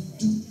what we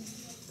do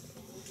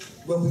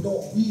when we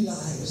don't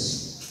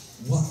realize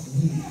what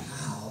we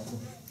have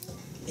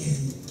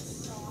in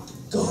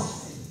God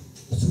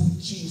through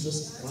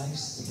Jesus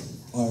Christ,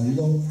 our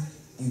Lord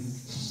and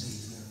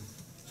Savior.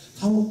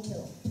 How can a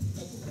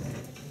pedal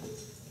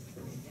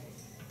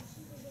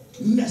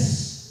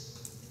mess?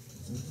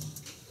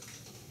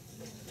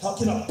 How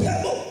can a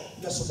pebble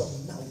mess with a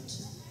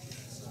mountain?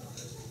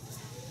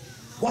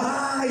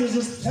 Why is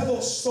this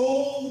pebble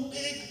so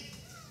big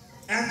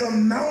and the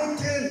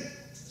mountain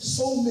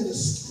so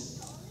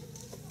minuscule?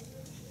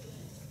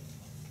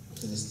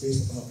 Because it's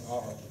based on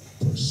our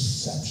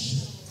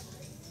perception.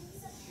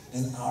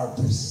 And our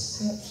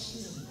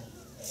perception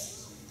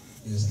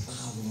is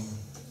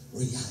our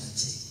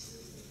reality.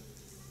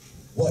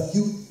 What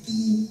you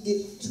deem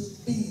it to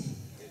be,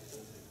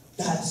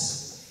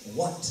 that's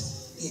what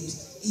it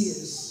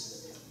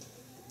is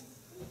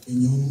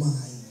in your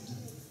mind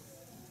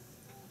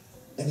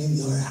and in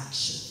your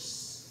actions.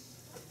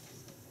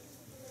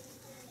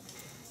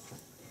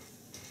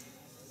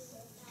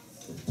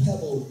 The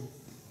pebble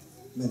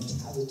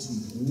mentality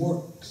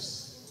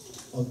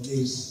works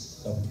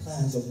against the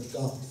plans of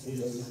God for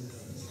your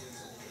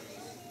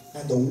life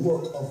and the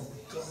work of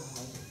God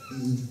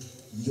in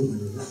your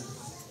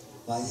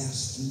life. I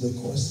ask you the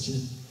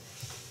question,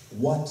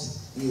 what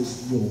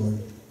is your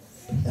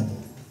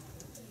pebble?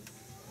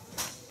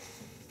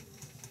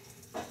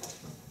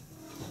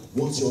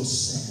 What's your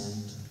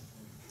sand?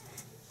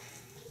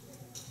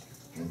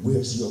 And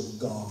where's your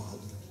God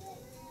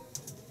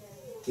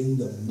in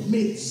the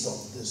midst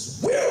of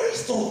this? Where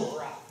is the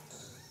rock?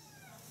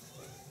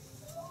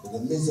 In the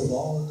midst of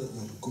all that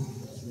you're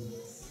going through,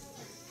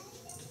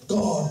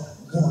 God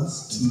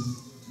wants to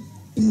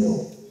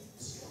build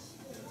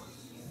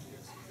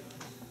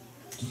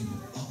you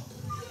up.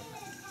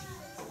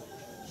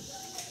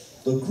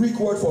 The Greek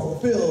word for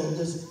build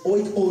is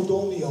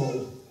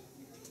oikodomio.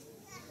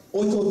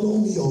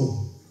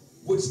 Oikodomio,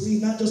 which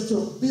means not just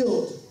to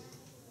build,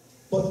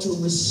 but to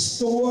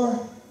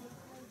restore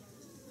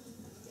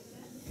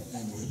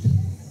and repair.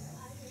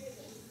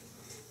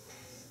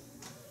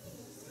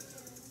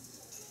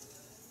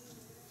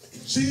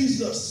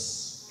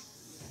 Jesus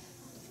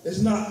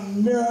is not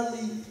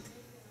merely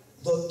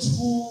the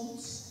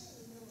tools.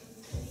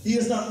 He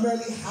does not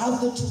merely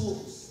have the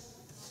tools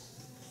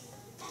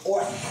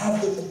or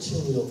have the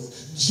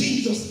materials.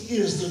 Jesus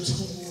is the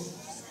tool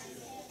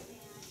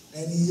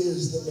and he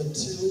is the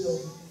material.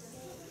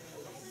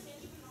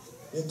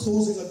 In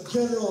closing, a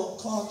general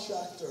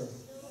contractor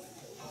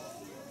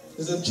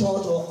is in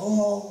charge of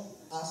all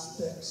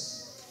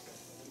aspects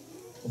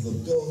of the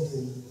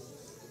building,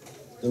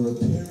 the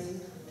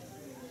repairing,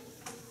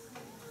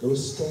 the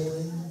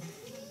restoring,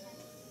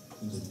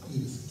 and the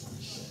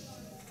beautification.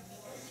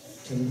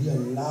 Can we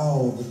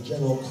allow the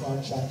general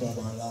contractor of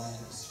our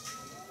lives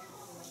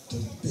to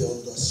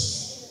build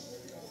us,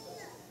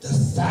 to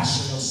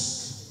fashion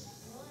us,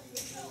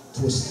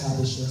 to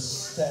establish us?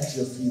 Stand to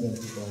your feet,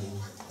 everybody.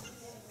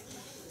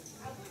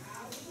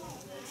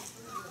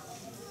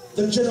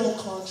 The general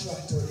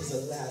contractor is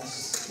a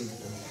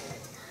landscaper,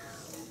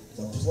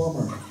 the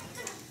plumber,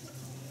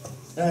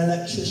 an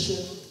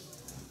electrician,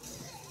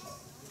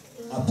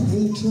 a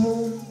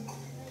painter,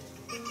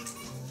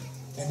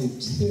 an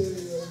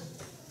interior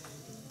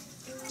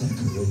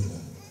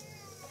decorator.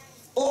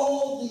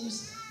 All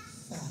these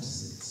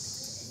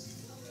facets,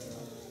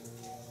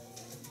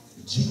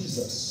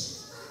 Jesus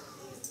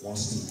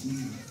wants to be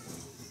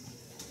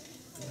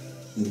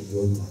in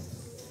your life.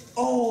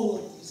 All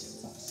of these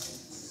facets.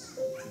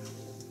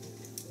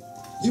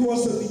 He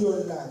wants to be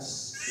your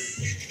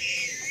landscaper,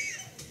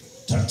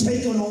 to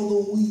take on all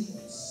the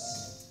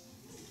weeds,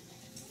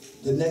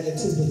 the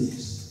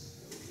negativities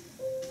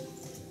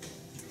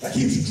that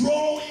keeps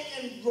growing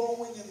and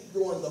growing and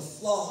growing, the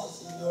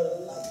flaws in your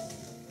life.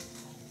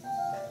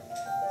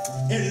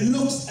 It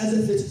looks as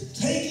if it's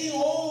taking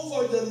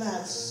over the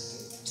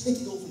landscape,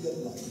 taking over your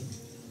life.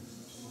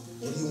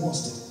 And he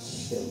wants to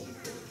kill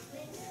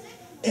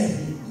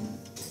everything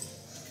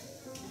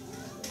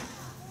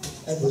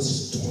and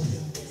restore you.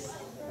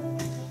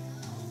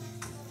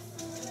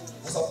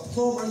 As a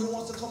plumber, he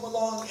wants to come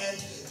along and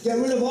get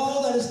rid of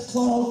all that is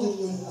clogged in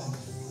your life.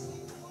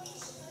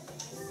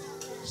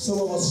 Some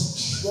of us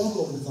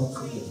struggle with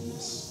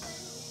unforgiveness,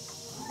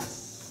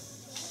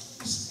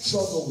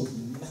 struggle with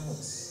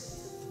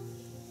malice,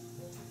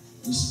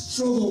 we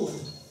struggle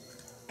with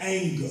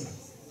anger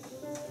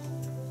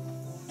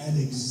and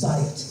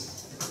anxiety,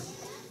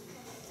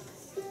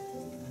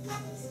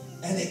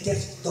 and it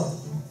gets the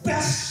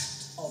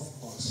best of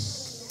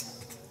us,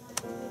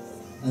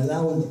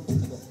 allowing the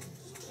people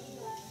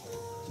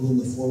during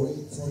the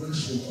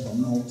formation of a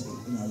mountain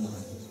in our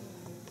life.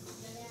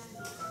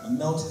 A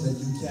mountain that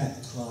you can't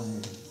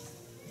climb,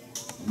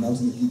 a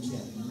mountain that you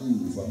can't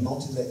move, a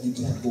mountain that you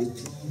can't go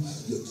through,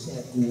 you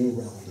can't go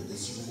around it.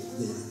 It's right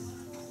there.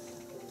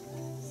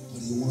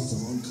 But he wants to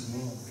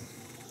unclimb.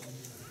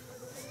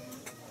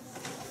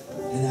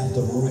 And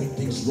after right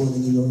things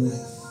running in your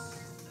life,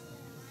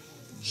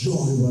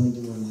 joy running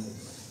in your life,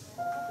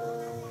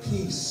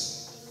 peace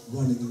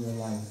running in your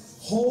life,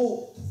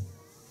 hope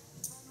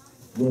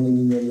running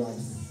in your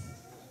life,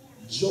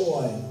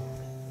 joy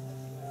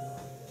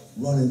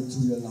running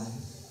through your life.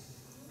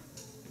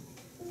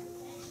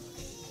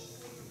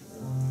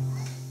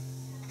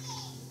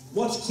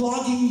 What's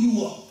clogging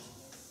you up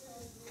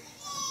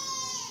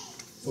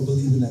for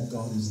believing that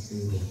God is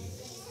able?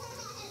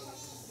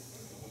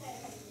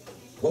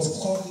 What's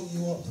clogging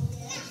you up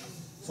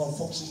from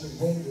functioning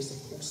the way you're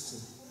supposed to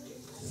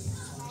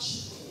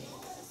function?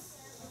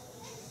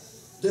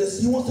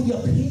 You want to be a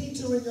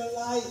painter in your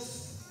life.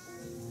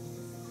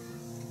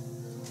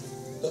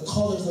 The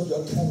colors of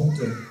your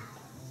character,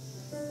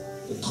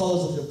 the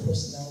colors of your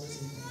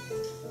personality,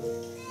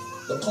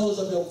 the colors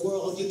of your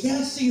world. You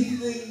can't see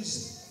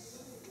things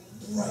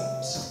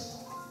bright.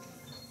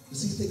 You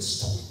see things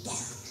so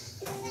dark.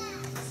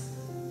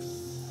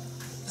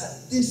 That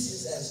this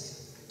is as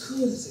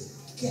good as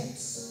it gets.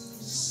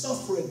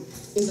 Suffering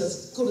is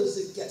as good as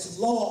it gets.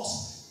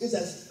 Loss is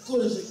as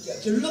good as it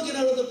gets. You're looking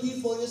at other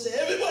people and you say,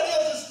 everybody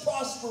else is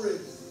prospering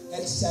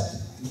except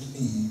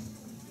me.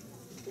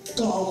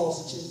 God wants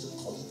to change the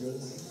color of your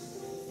life.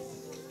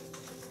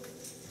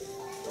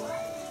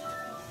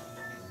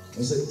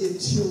 As an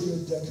interior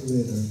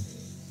decorator,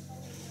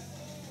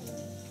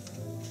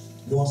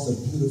 he wants to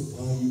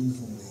beautify you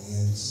from the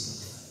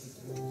inside.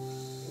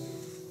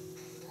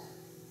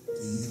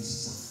 The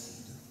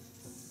inside.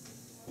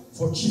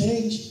 For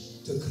change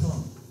to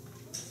come,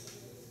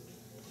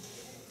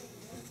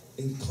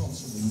 it comes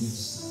from the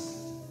inside.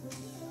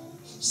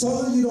 Some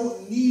of you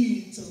don't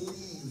need to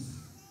leave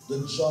the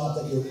job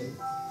that you're in,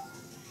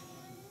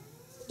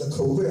 the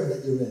career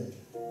that you're in,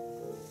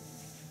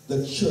 the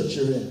church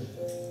you're in,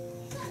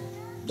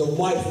 the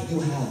wife you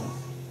have,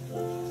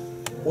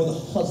 or the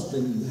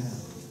husband you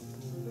have.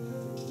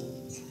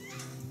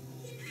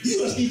 You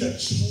just need to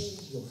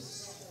change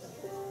yourself.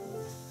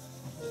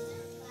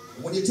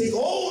 When you take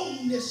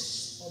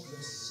ownership of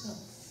yourself,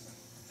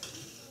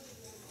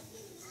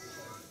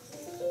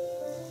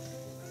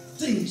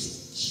 things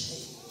will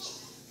change.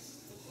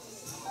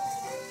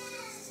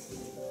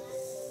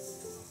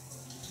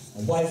 A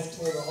wife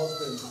told her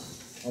husband,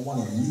 I want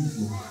to leave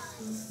you. I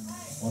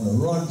want to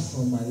run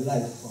from my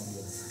life from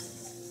you.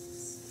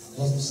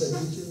 The husband said,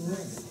 you can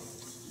run.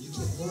 You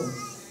can go.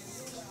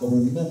 But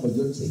remember,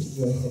 you're taking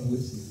your head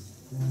with you.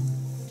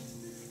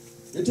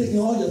 You're taking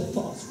all your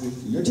thoughts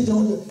with you. You're taking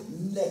all your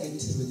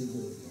negativity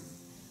with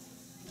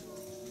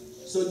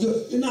you. So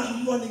you're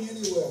not running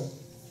anywhere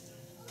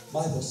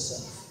by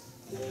yourself.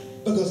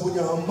 Because when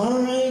your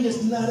mind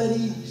is not at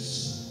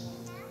ease,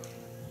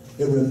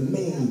 it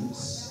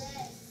remains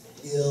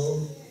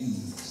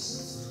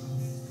ill-eased.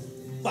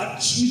 But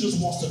Jesus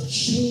wants to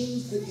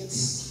change the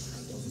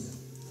inside of you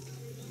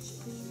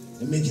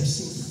and make you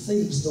see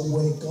things the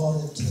way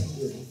God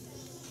intended.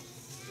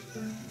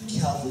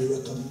 Calvary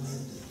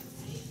recommended.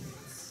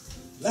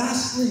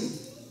 Lastly,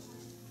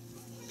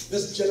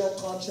 this general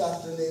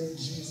contractor named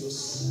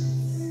Jesus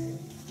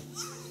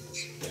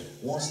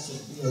wants to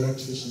be an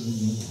electrician in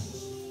your life.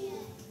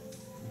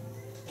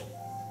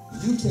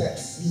 You can't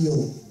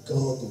feel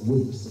God the way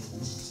you're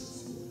supposed to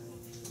feel.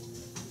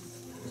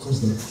 Because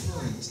the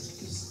current is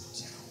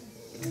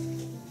down.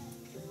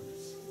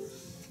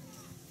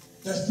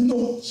 There's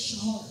no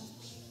charge.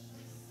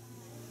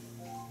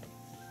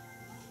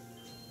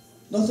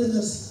 Nothing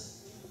is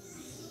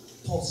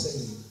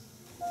pulsating.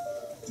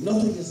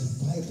 Nothing is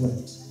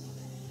vibrant.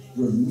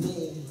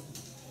 Remain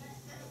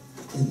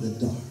in the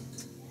dark.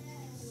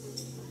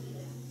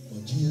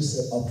 But Jesus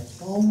said,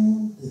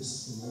 upon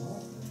this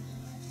rock,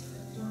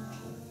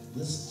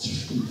 this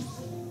truth,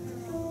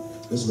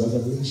 this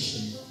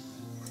revelation,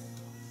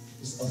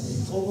 this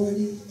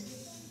authority,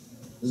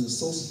 this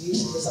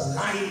association, this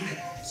alignment,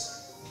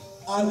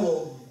 I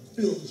will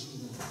build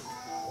you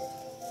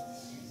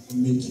and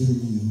make you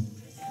new.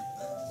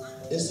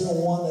 Is there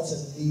one that's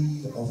in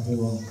need of the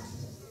rock?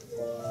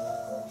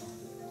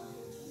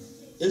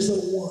 Is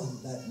there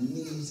one that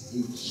needs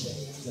a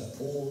change that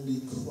only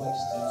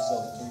Christ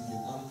himself can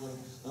give?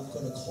 I'm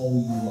going to call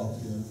you up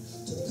here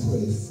to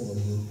pray for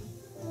you.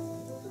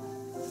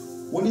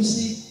 When you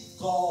see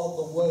God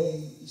the way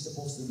he's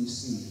supposed to be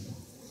seen,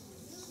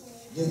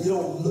 you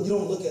don't look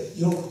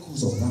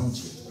who's around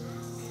you.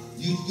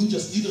 You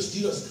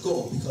just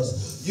go,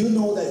 because you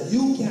know that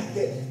you can't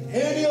get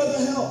any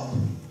other help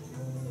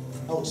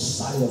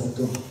outside of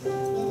God.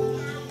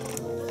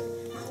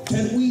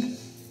 Can we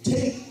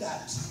take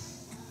that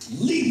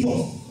leap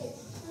of faith?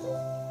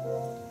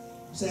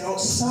 Say,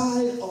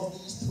 outside of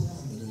these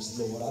parameters,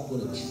 Lord, I'm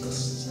going to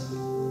trust you.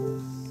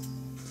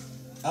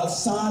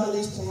 Outside of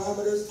these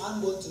parameters,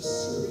 I'm going to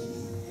serve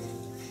you.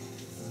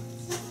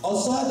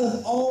 Outside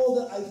of all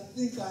that I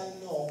think I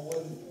know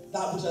and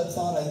that which I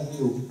thought I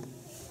knew,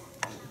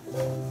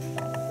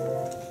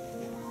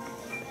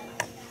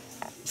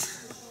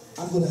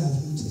 I'm going to have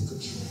you take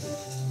control.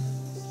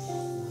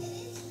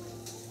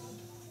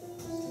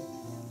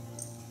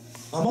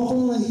 I'm up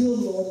on a hill,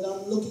 Lord, and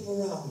I'm looking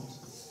around.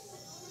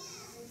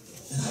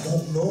 And I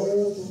don't know the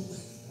way.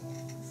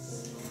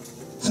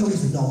 I don't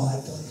even know how I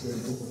got here,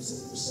 but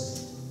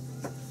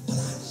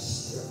I'm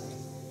here.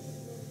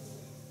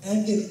 And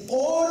in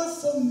order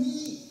for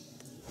me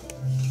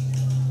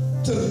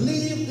to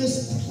leave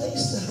this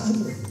place that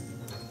I'm in,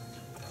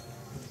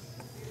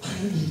 I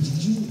need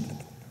you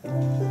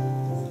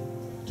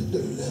to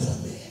deliver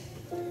me.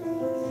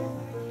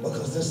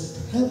 Because this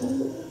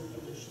pebble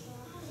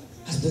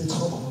has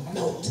become a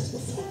mountain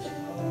before me.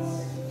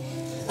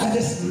 And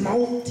this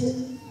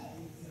mountain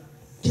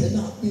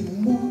cannot be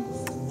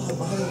moved by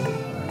my own.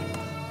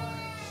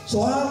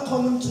 So I'm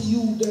coming to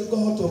you, dear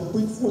God, to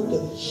bring forth the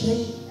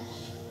change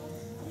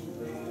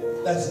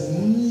that's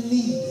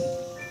needed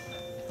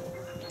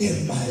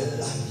in my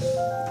life.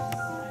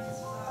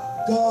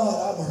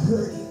 God, I'm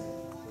hurting.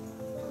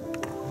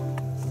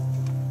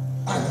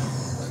 I'm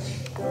hurting.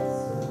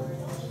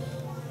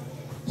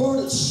 Hurt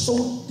is so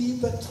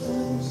deep at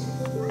times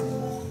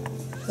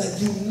that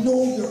you know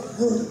you're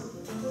hurting.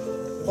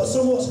 But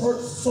some of us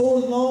hurt so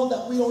long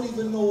that we don't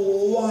even know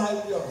why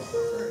we are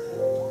hurting.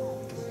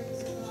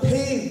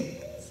 Pain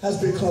has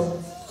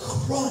become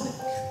chronic.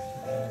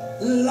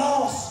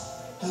 Loss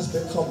has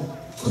become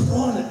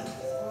chronic.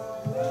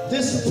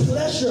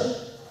 Displeasure,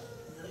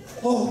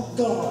 oh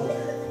God,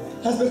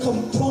 has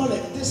become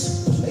chronic.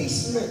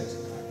 Displacement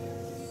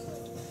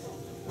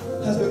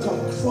has become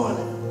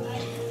chronic.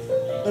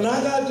 And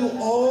I got to do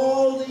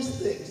all these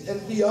things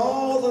and be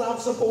all that I'm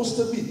supposed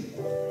to be.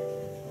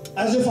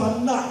 As if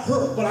I'm not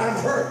hurt, but I'm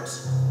hurt.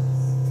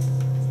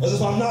 As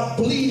if I'm not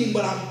bleeding,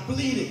 but I'm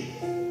bleeding.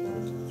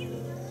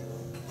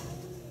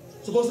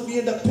 Supposed to be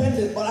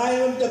independent, but I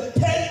am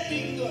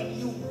depending on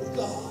you,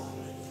 God,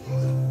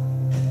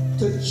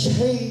 to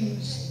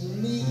change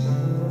me,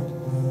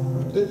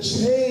 to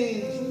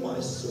change my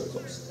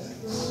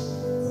circumstance,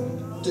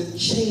 to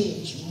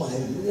change my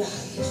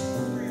life.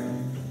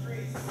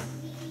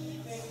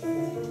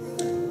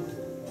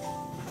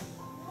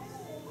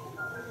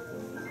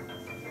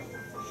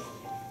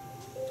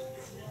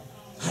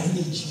 I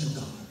need you,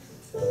 God,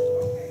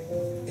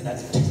 in a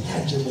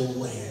tangible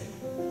way.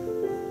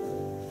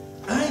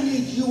 I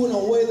need you in a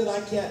way that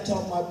I can't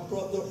tell my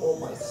brother or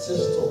my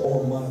sister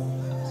or my wife.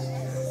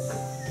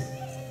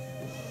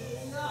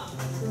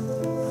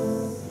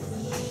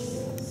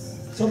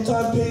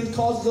 Sometimes pain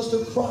causes us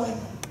to cry.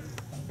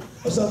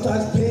 But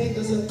sometimes pain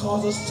doesn't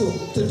cause us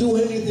to do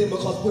anything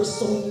because we're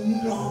so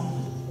numb.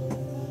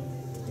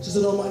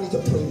 Sister Norma, I need to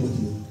pray with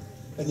you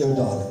and your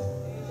daughter.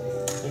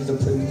 I need to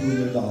pray with you and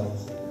your daughter.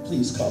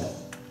 Please come.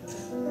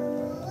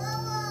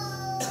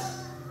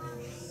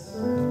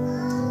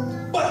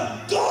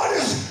 But God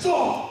is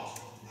God.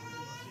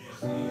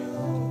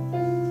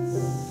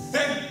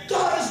 And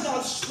God is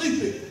not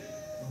sleeping.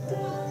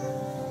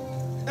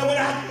 And when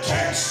I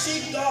can't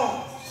see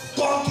God,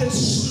 God can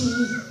see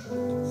me.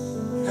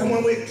 And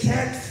when we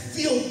can't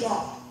feel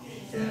God,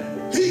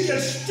 He can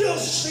still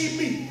see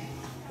me.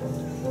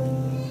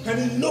 And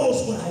He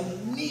knows what I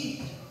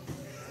need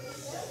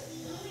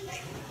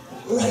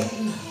right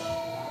now.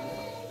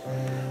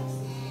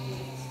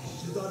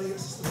 You got it,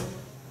 Sister?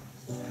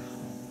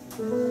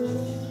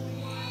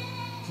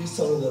 Please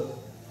tell her that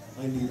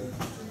I need her.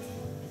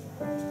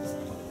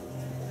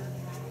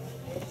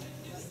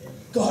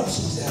 God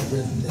sees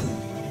everything.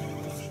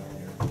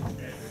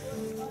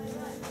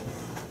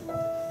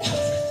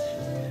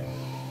 Everything.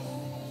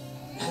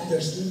 And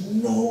there's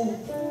no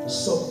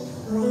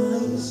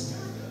surprise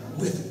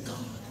with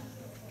God.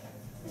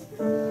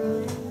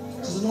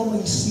 Because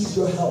normally he sees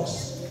your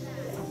house,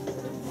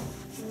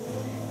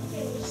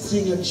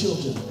 seeing your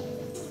children.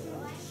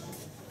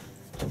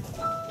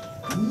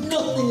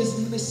 Nothing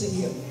is missing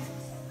him.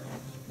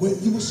 When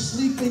you were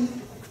sleeping,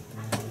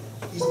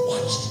 he's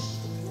watched.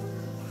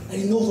 And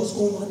he knows what's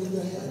going on in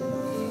your head.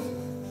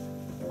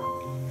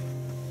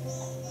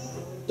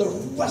 The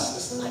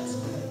restless nights,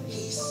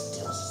 he's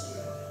still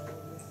sleeping.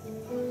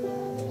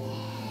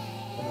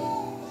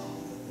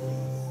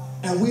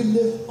 And we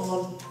live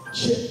on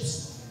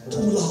chips too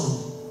long.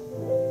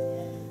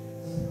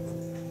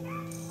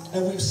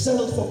 And we've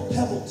settled for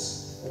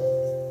pebbles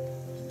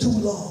too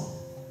long.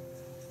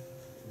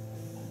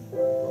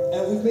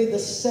 And we've made the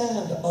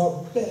sand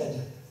our bed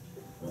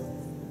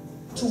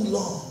too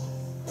long.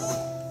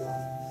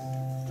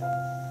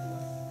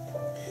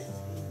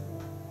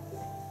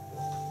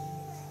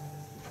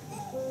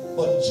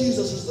 But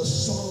Jesus is the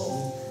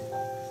song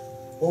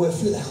where we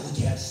feel like we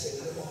can't sing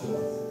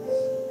anymore.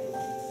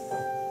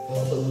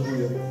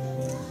 Hallelujah.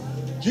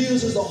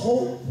 Jesus is the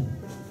hope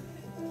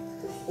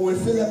where we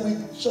feel like we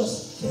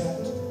just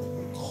can't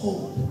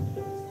cope.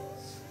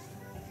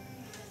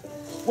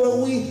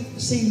 When we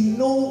see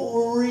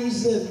no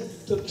reason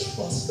to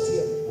trust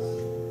him.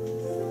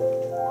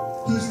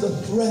 He's the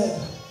thread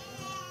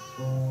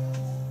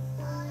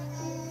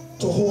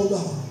to hold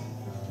on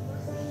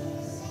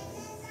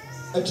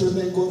and to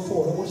remain going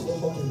forward. I want you to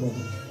hug him,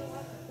 brother.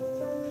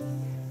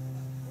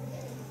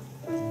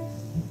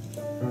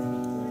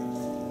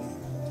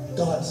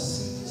 God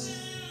sees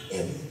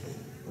everything.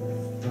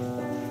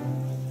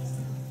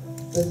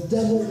 The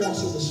devil wants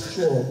to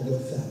destroy your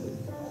family.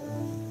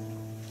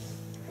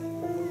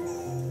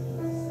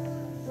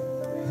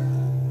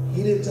 He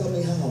didn't tell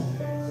me how.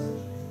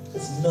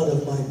 It's none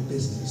of my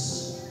business.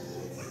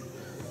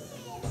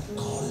 But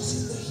God is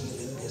in the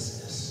healing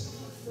business.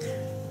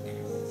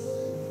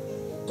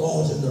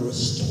 God's in the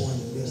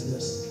restoring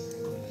business.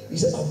 He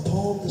said,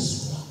 upon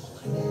this rock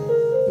I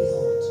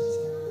build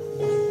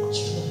my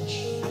church.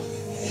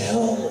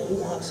 Hell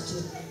wants to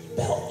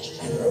belch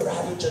and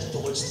ravage and do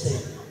its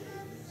thing.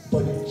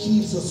 But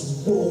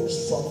Jesus rose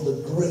from the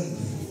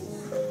grave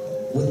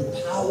with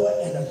power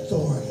and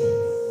authority.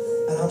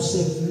 And I'm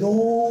saying,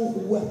 no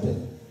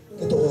weapon.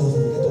 Get the oil for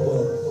me. Get the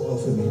oil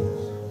for me.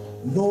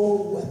 No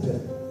weapon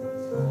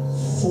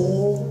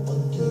formed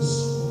against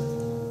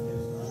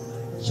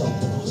you shall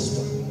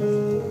prosper.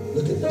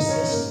 Look at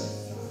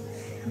this.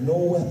 No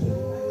weapon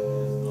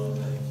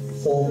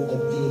formed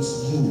against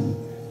you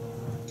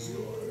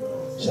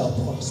shall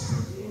prosper.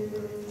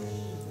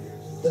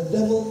 The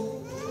devil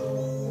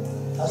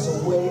has a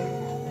way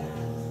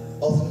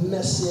of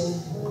messing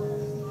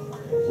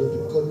with the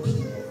good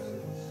people.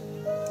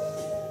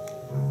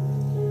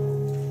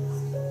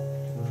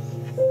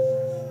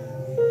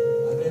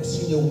 I've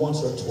seen you once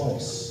or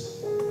twice,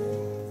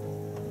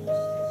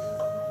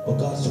 but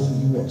God told me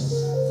you are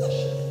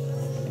special.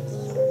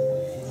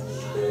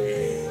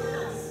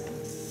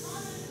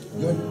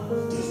 You're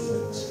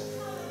different,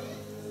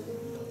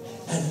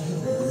 and you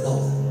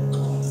love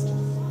God.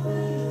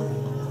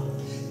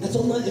 And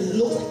sometimes it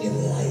looks like in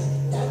life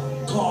that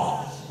God,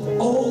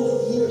 all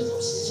the years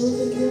of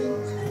serving him,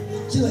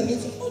 seems like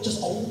it's just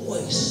a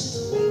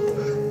waste.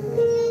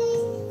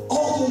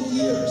 All the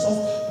years of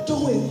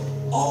doing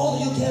all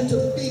you can to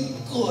be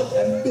good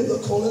and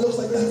biblical, it looks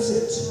like that's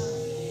it.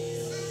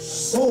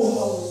 Oh,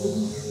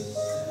 hallelujah.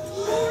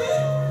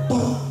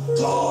 But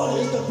God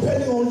is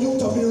depending on you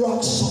to be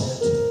rock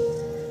solid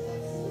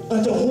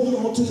and to hold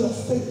on to your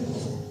faith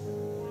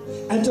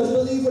and to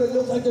believe what it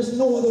looks like there's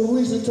no other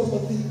reason to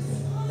believe.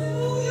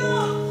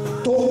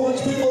 Don't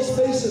watch people's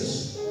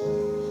faces.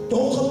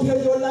 Don't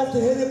compare your life to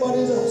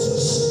anybody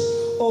else's.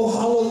 Oh,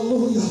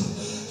 hallelujah.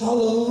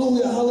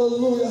 Hallelujah,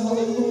 hallelujah,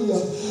 hallelujah,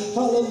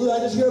 hallelujah. I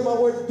just hear my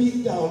word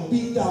beat down,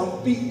 beat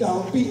down, beat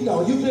down, beat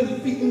down. You've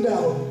been beaten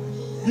down.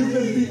 You've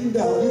been beaten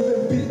down. You've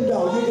been beaten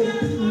down. You've been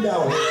beaten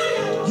down.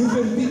 You've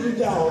been beaten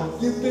down.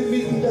 You've been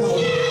beaten down.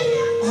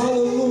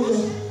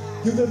 Hallelujah.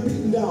 You've been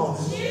beaten down.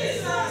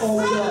 Oh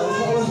God,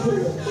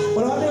 hallelujah.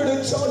 But I'm here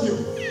to tell you,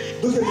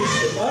 look at this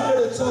shit. I'm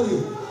here to tell you,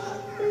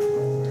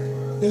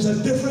 there's a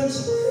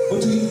difference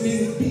between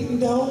being beaten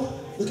down,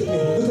 look at me,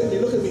 look at me,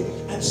 look at me,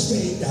 and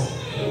staying down.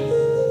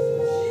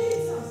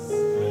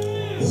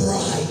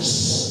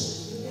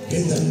 Rise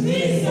in the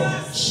name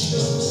of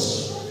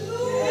Jesus.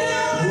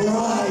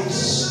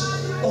 Rise.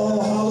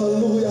 Oh,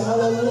 hallelujah,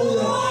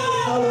 hallelujah,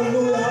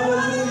 hallelujah,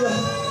 hallelujah,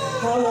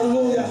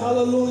 hallelujah,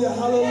 hallelujah,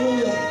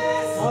 hallelujah,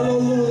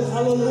 hallelujah,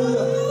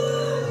 hallelujah.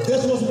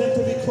 This was meant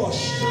to be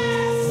crushed.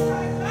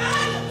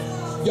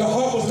 Your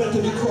heart was meant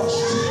to be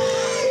crushed.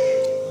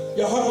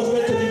 Your heart was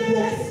meant to be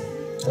broken.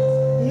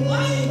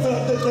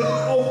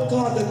 Oh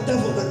God, the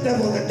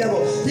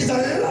devil, he's a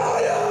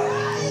liar.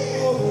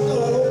 Oh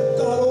God, oh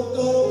God, oh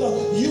God, oh God.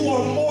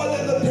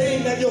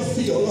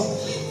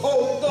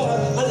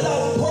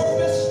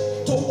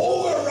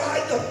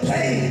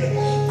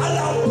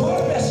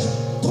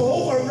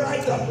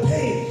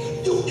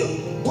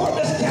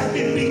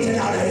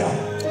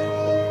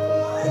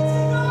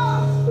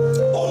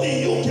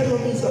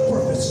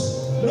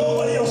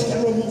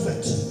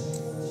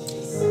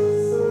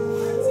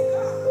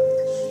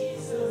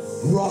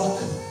 rock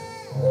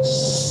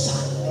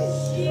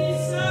solid.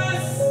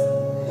 Jesus.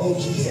 Oh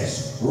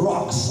Jesus,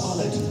 rock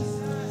solid.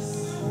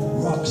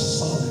 Rock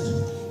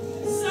solid.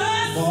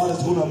 God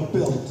is going to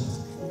build.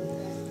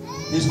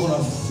 He's going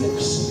to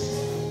fix.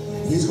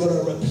 He's going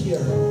to repair.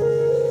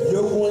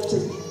 You're going to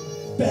be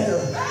better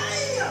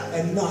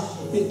and not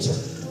bitter.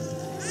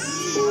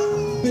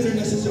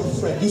 Bitterness is your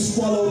friend. You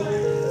swallowed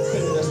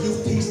bitterness.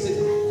 You've tasted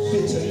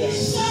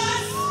bitterness.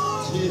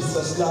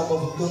 Jesus, Lamb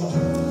of God.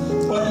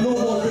 But no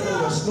more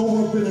bitterness. No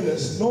more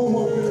bitterness. No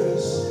more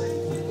bitterness.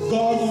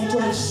 God will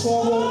turn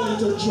sorrow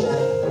into joy.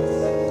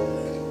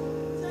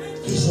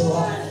 He's the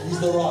rock. He's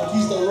the rock.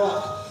 He's the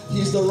rock.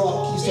 He's the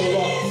rock. He's the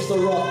rock. He's the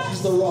rock.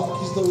 He's the rock.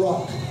 He's the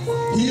rock.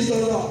 He's the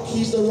rock.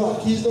 He's the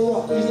rock. He's the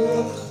rock. He's the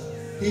rock.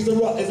 He's the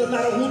rock. It doesn't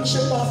matter who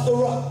chip off the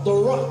rock. The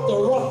rock. The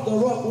rock. The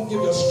rock will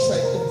give you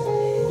strength.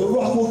 The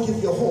rock will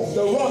give you hope.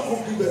 The rock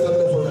will give you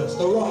deliverance.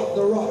 The rock.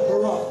 The rock. The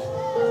rock.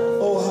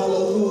 Oh,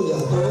 hallelujah.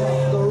 The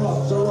rock. The rock.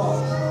 The rock.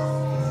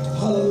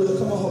 Hallelujah.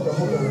 Come on, hold on.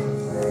 Hold on.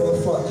 For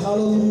the front.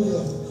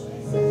 Hallelujah.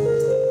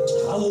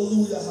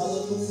 Hallelujah.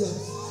 Hallelujah.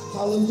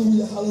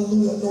 Hallelujah,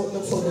 hallelujah. Anoint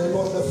them for me,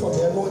 anoint them for me,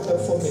 anoint them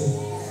for me.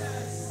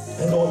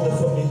 Anoint them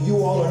for me.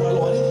 You all are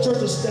alone. I need the church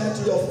to stand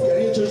to your feet. I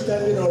need the church to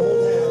stand in and hold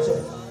hands.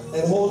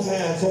 And hold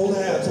hands, hold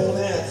hands, hold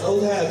hands,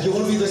 hold hands. You're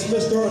going to be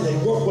dismissed early.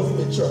 Work with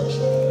me, church.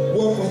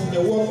 Work with me,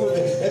 work with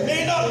me. It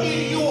may not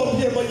be you up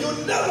here, but you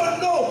never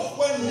know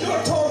when your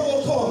turn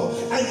will come.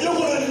 And you're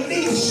going to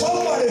need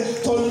somebody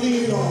to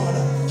lean on.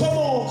 Come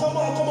on, come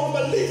on, come on.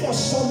 Believe on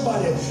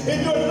somebody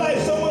in your life.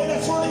 Somebody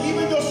that's running,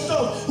 even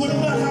yourself, who do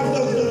not have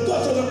the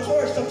guts or the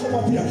courage to come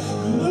up here.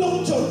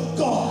 Look to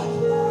God.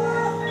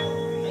 Are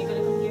you going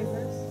to come here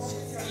first?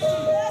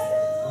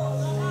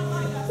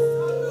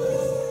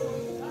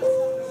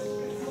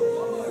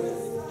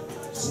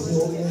 See me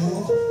holding your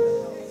hand?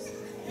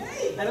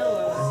 I don't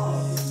know.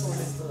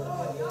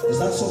 It's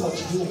not so much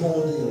you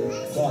holding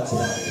God's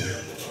hand.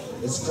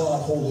 It's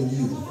God holding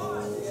you.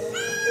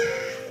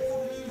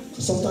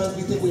 Sometimes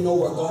we think we know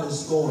where God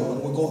is going,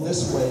 and we go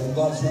this way, and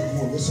God's really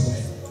going this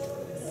way.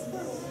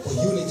 But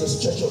you need to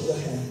stretch out your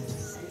hand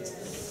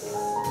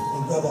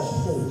and grab a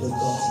hold of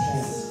God's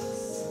hand.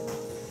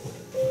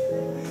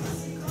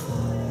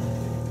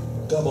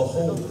 Grab a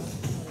hold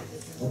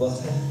of God's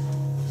hand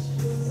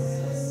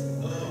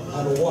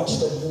and watch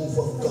the move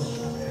of God.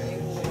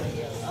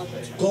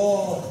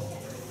 God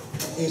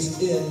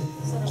is in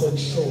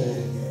control.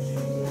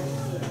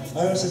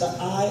 I heard say that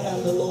I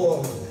am the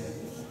Lord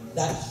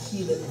that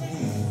healeth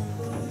thee.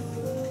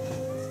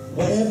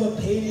 Whatever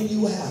pain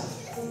you have,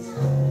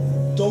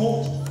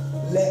 don't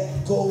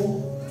let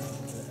go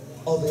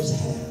of his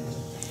hand.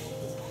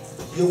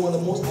 You're one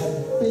of the most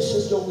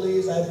ambitious young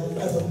ladies I've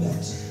ever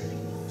met.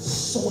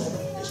 So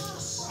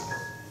ambitious.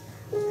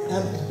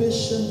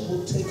 Ambition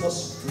will take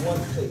us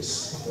one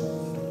place,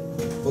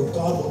 but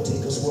God will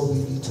take us where we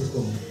need to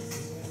go.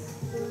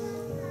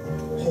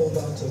 Hold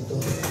on to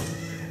God.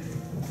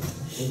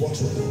 And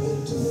watch what he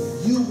will do.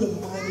 You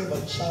remind me of a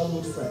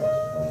childhood friend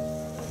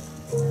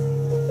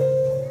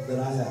that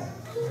I have,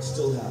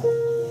 still have,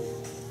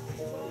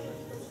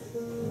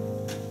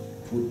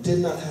 who did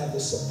not have the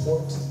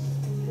support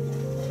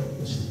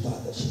that she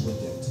thought that she would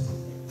get.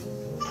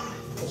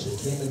 But she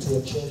came into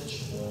a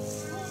church,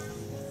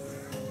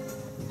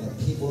 and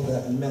people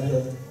that met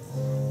her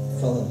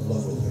fell in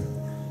love with her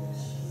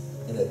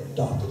and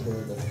adopted her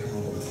in the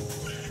family.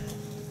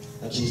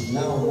 And she's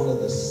now one of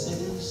the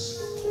city's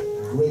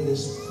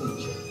greatest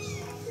preachers.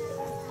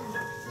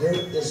 There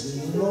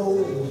is no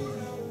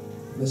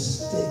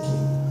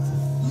mistaking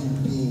you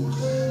being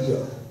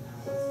here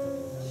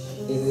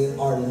in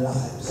our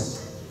lives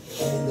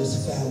and in this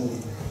family.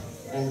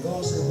 And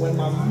God said, when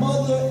my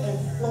mother and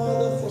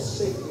father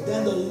forsake me,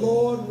 then the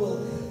Lord will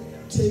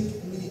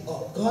take me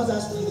up. God's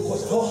asking you the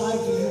question, how high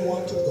do you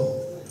want to go?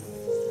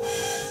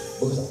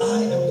 Because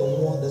I am the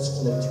one that's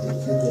going to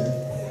take you there.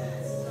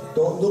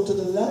 Don't look to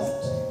the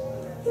left.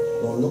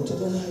 Don't look to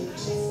the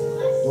right.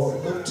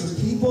 Don't look to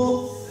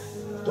people.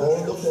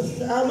 Don't look to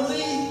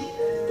family.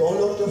 Don't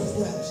look to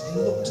friends.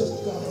 Look to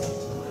God.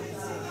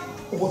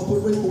 I want to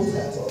put both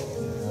hands up.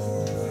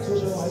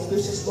 Close your eyes.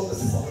 Gracious Lord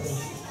and Father.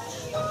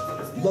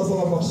 Lover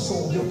of my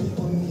soul, your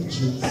people need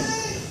you.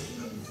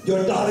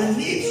 Your daughter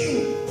needs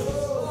you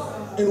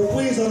in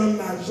ways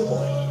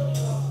unimaginable.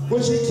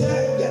 When she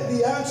can't get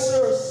the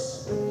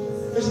answers,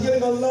 and she's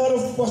getting a lot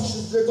of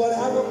questions, dear God,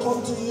 have her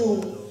come to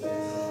you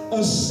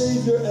as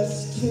Savior,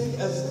 as King,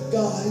 as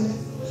guide.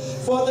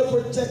 Father,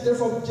 protect her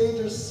from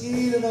danger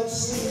seen and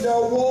unseen. There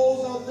are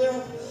wolves out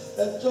there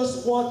that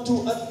just want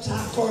to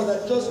attack her,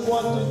 that just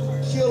want to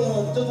kill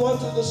her, just want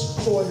to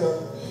destroy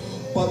her.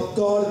 But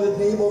God, in the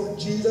name of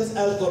Jesus,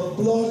 as the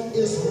blood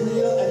is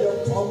real and your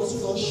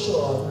promises are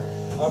sure,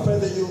 I pray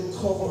that you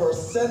cover her.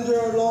 Send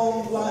her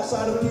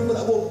alongside of people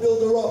that will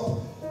build her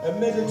up and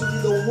make her to be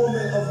the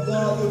woman of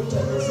God you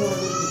intended for her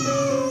to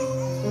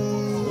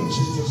be. In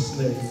Jesus'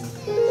 name.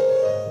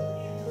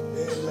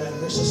 Amen.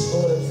 Gracious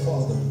Lord and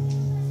Father.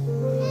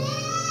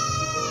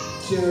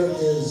 Here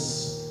is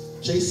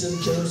Jason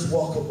James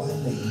Walker by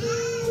name.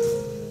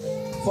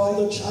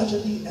 Father,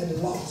 tragedy and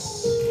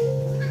loss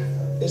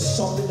is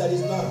something that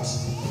is not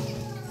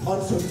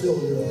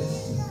unfamiliar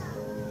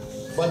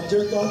with. But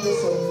dear God, you're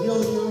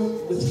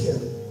familiar with him.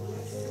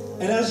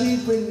 And as he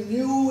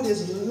renewed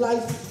his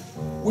life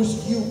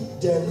with you,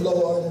 dear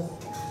Lord,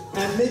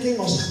 and making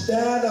a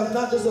stand of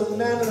not just a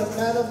man and a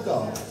man of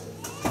God,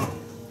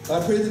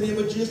 I pray in the name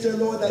of Jesus, dear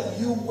Lord, that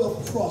you will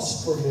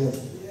prosper him.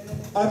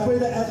 I pray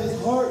that as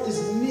his heart is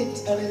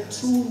knit and in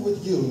tune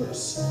with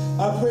yours,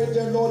 I pray,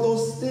 dear Lord,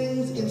 those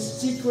things in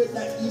secret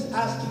that he's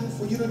asking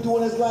for you to do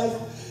in his life,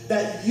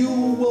 that you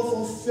will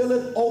fulfill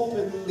it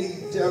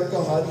openly, dear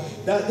God.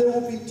 That there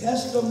will be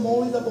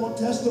testimonies upon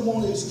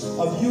testimonies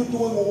of you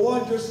doing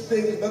wondrous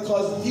things,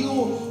 because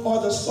you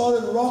are the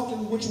solid rock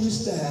in which we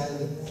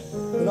stand,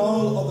 and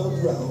all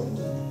other ground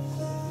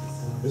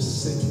is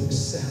sinking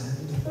sand.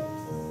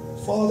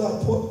 Father,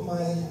 I put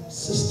my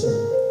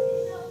sister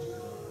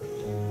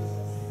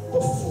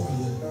before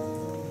you.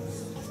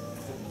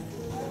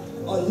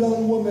 A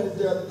young woman,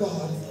 dear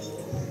God,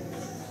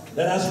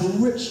 that has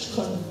rich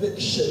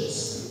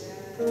convictions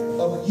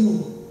of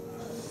you.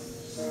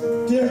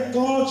 Dear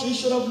God, she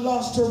should have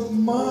lost her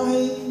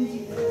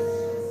mind.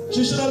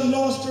 She should have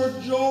lost her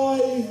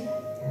joy.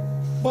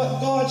 But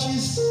God,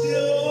 she's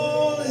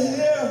still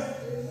here.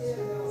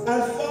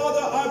 And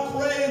Father, I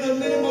pray in the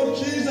name of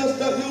Jesus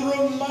that you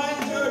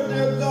remind her,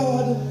 dear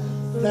God,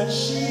 that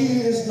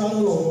she is not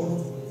alone.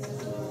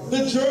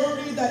 The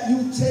journey that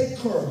you take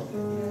her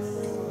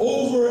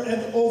over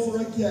and over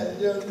again,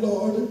 dear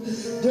Lord.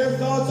 Dear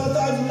God,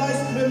 sometimes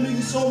life can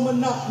be so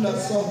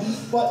monotonous.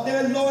 But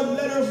dear Lord,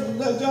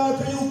 let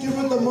God, pray you give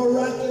her the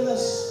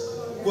miraculous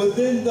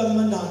within the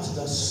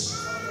monotonous.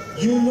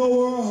 You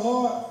know her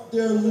heart,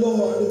 dear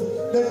Lord.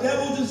 The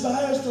devil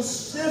desires to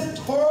sift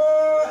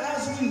her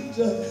as wheat.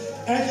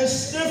 And to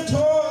sift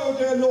her,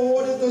 dear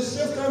Lord, is to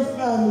sift her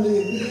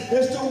family,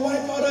 is to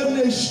wipe out a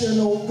nation,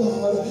 oh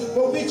God.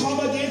 But we come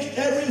against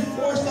every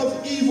force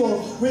of evil.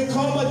 We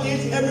come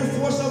against every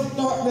force of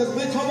darkness.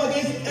 We come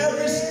against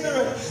every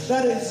spirit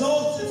that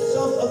exalts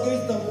itself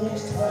against the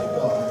Most High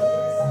God.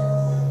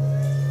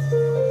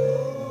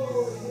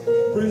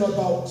 Bring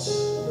about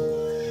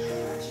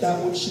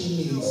that which she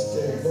needs,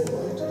 dear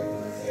Lord.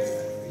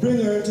 Bring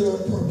her into her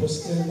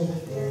purpose, dear Lord.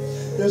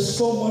 There's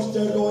so much,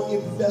 dear Lord,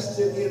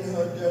 invested in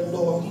her, dear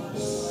Lord.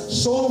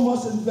 So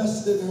much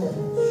invested in her.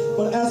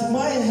 But as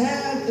my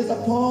hand is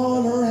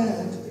upon her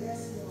hand,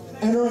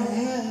 and her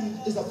hand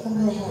is upon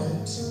her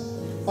heart,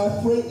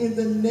 I pray in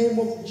the name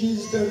of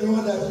Jesus, dear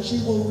Lord, that she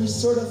will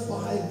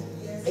recertify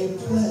a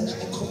pledge,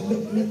 a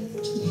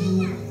commitment to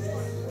you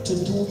to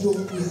do your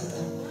will.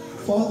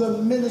 Father,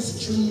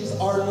 ministries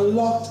are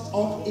locked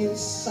up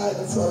inside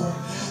of her.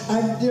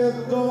 And dear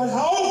God,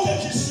 how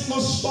can she sing a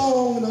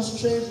song in a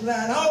strange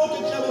land? How can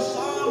she have a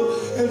song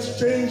in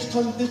strange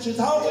conditions?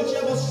 How can she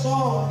have a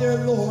song, dear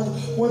Lord,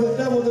 when the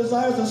devil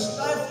desires to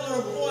stifle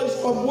her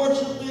voice from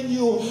worshiping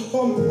you,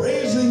 from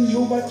praising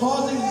you, by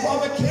causing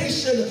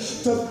provocation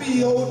to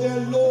be, oh dear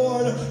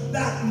Lord,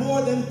 that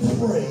more than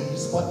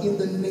praise. But in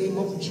the name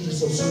of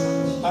Jesus,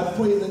 I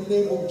pray in the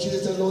name of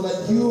Jesus, dear Lord,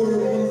 that your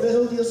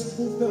rebellious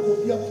movement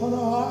will be upon her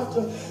heart,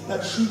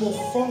 that she will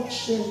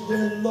function,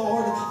 dear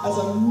Lord, as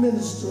a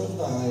minister of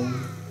thine,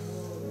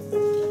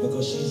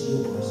 because she's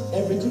yours.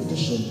 Every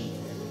condition,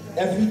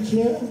 every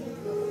care,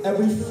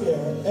 every fear,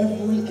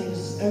 every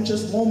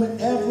anxious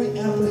moment, every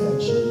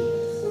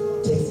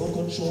apprehension, take full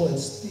control and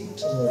speak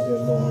to her, dear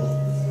Lord.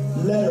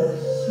 Let her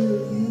hear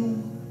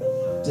you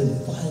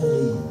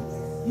divinely,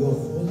 your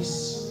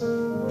voice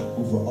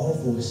over all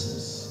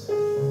voices.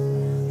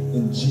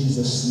 In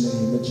Jesus'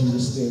 name, in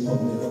Jesus' name,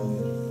 help me, help me.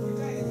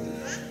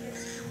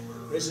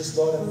 Gracious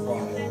Lord and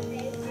Father,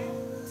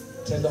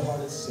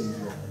 tender-hearted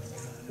Savior,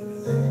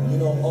 you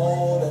know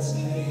all that's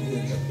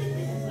needed.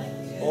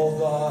 Oh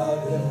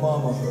God, in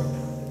Mama,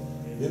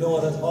 you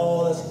know that's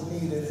all that's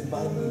needed in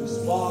my niece.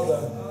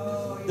 Father,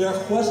 there are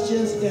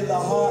questions in the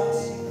heart,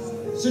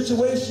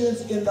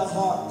 situations in the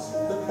heart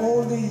that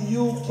only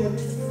you can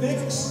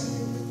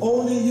fix,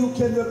 only you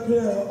can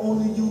repair,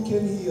 only you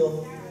can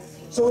heal.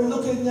 So we're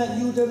looking at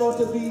you, dear Lord,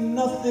 to be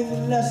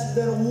nothing less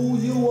than who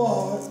you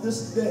are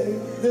this day,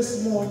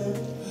 this morning.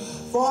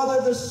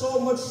 Father, there's so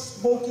much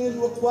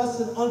spoken requests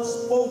and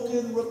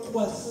unspoken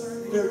requests,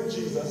 dear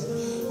Jesus.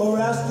 But we're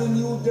asking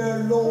you,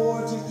 dear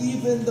Lord, to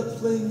even the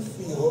playing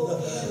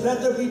field.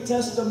 Let there be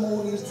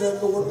testimonies, dear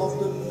Lord, of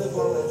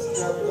deliverance,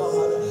 dear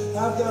God.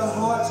 Have their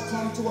hearts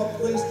come to a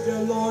place, dear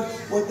Lord,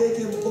 where they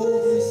can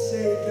boldly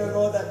say, dear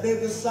Lord, that they've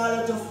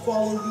decided to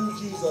follow you,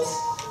 Jesus.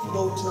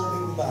 No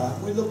turning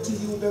back. We look to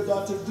you, dear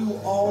God, to do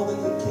all that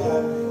you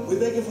can. We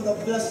thank you for the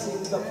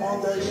blessings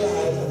upon their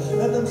lives.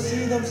 Let them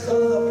see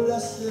themselves a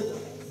blessed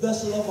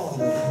vessel of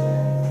honor.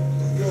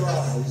 Your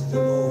eyes to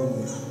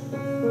go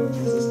in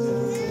Jesus'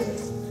 name we pray.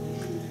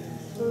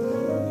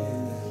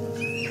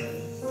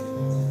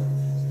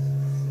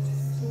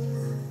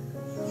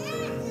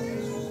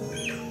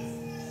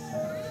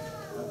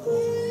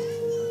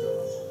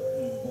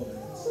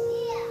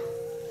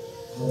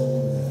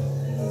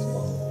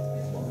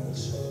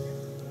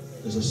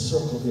 There's a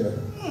circle here.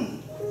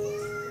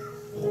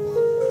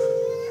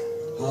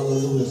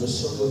 Hallelujah. There's a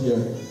circle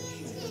here.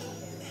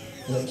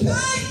 And it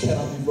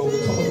cannot be broken.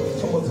 Come with me.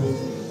 Come with me.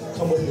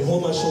 Come with me.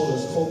 Hold my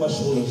shoulders. Hold my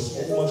shoulders.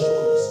 Hold my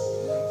shoulders.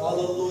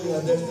 Hallelujah.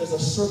 And there's a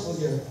circle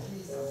here.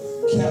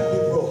 Can't be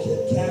broken.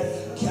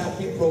 Can't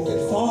be broken.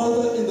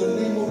 Father, in the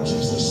name of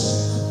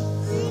Jesus,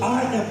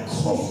 I am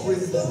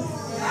covering them.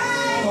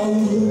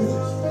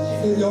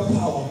 Hallelujah. In your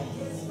power.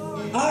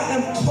 I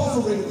am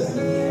covering them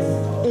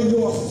in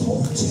your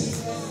authority.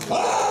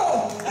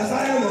 Oh, as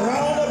I am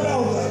round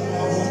about them,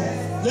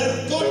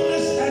 let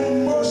goodness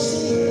and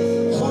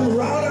mercy come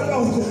round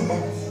about them,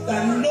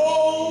 that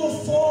no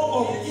form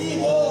of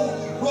evil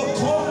will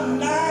come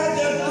nigh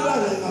their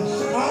dwelling.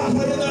 I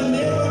pray in the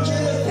name of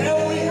Jesus,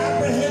 every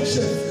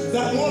apprehension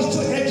that wants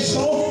to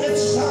exalt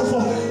itself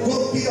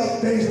will be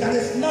abased. That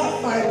is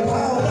not by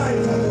power,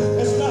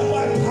 it's not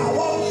by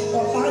power,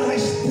 but by thy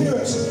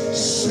spirit,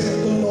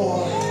 saith the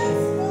Lord.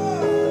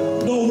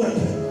 No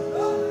weapon,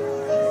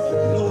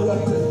 no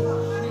weapon,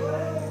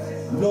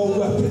 no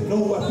weapon, no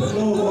weapon,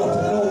 no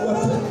weapon, no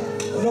weapon,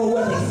 no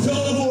weapon.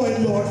 Fill the void,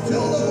 Lord,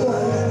 fill the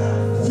void.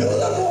 Fill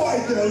the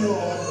void, dear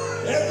Lord.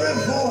 Every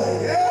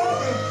void,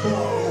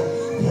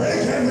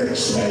 break every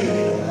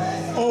chain.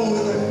 Oh,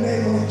 in the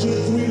name of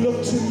Jesus, we look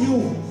to you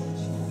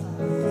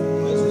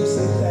as we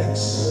say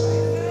thanks.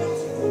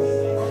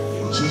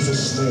 In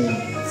Jesus' name,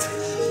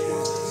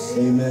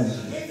 amen.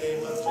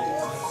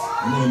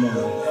 Amen.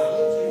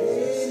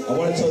 I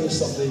want to tell you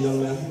something, young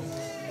man.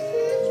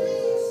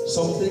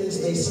 Some things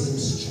may seem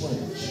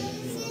strange.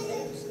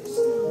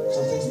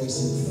 Some things may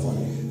seem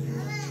funny.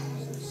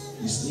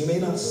 You may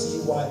not see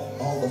why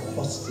all the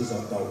fuss is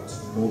about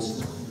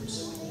most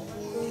times.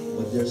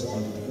 But there's a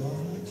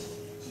God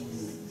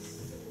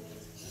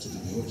to be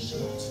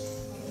worshipped.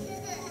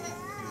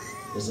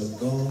 There's a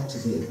God to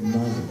be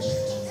acknowledged.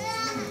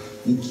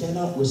 You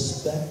cannot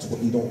respect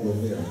what you don't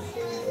revere.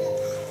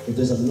 If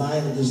there's a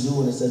lion at the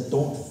zoo and it says,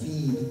 don't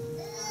feed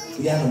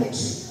the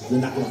animals,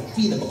 you're not going to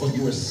feed them because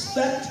you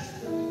respect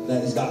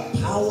that it's got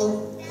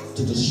power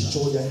to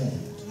destroy your hand.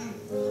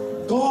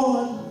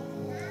 God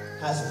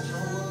has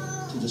power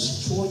to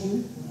destroy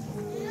you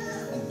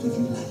and give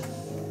you life.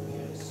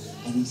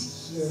 And he's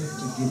here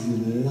to give you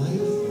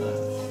life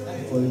and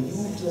for you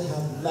to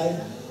have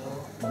life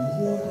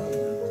more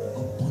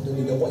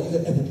abundantly than what you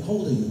have ever. How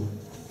old are you?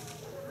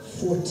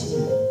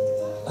 14.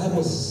 I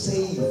was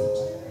saved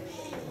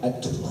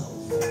at 12.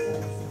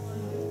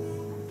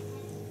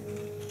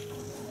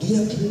 Do you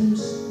have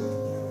dreams?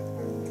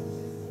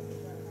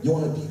 You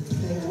want to be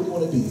playing? What do you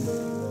want to be?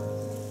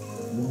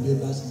 You want to be a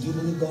basketball? Do you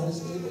believe God is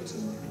able to?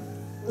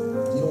 Do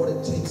you know what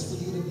it takes for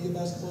you to be a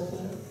basketball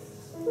player?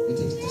 It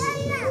takes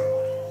discipline.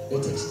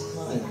 It takes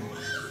time.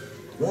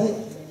 Right?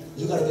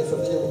 You got to get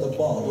familiar with the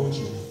ball, don't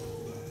you?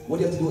 What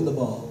do you have to do with the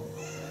ball?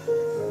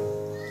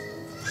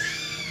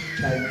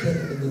 Try and get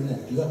it in the net.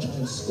 You got to try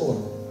and score.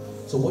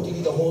 So what do you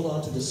need to hold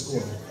on to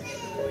score?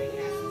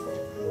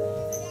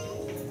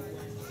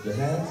 Your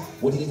hands?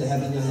 What do you need to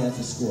have in your hands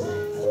to score?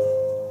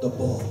 The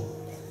ball.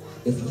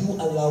 If you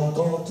allow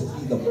God to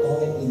be the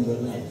ball in your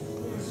life,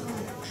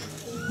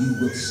 you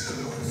will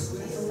score.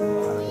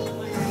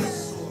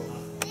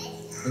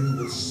 And you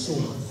will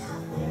soar.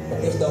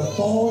 But if the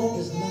ball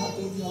is not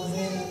in your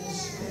hands,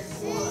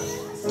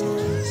 you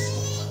can't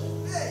score.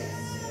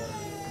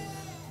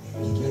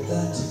 You get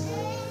that?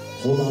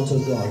 Hold on to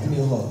God. Give me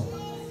a hug.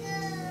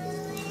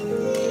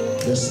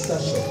 You're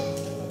special.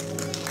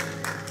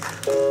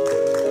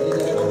 You need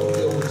to have a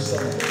deal with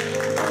someone.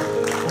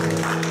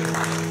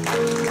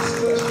 You're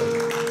special.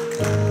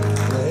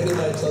 Let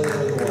anybody tell you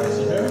otherwise,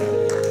 you hear?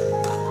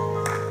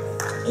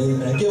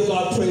 Amen. Give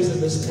God praise in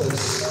this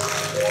place.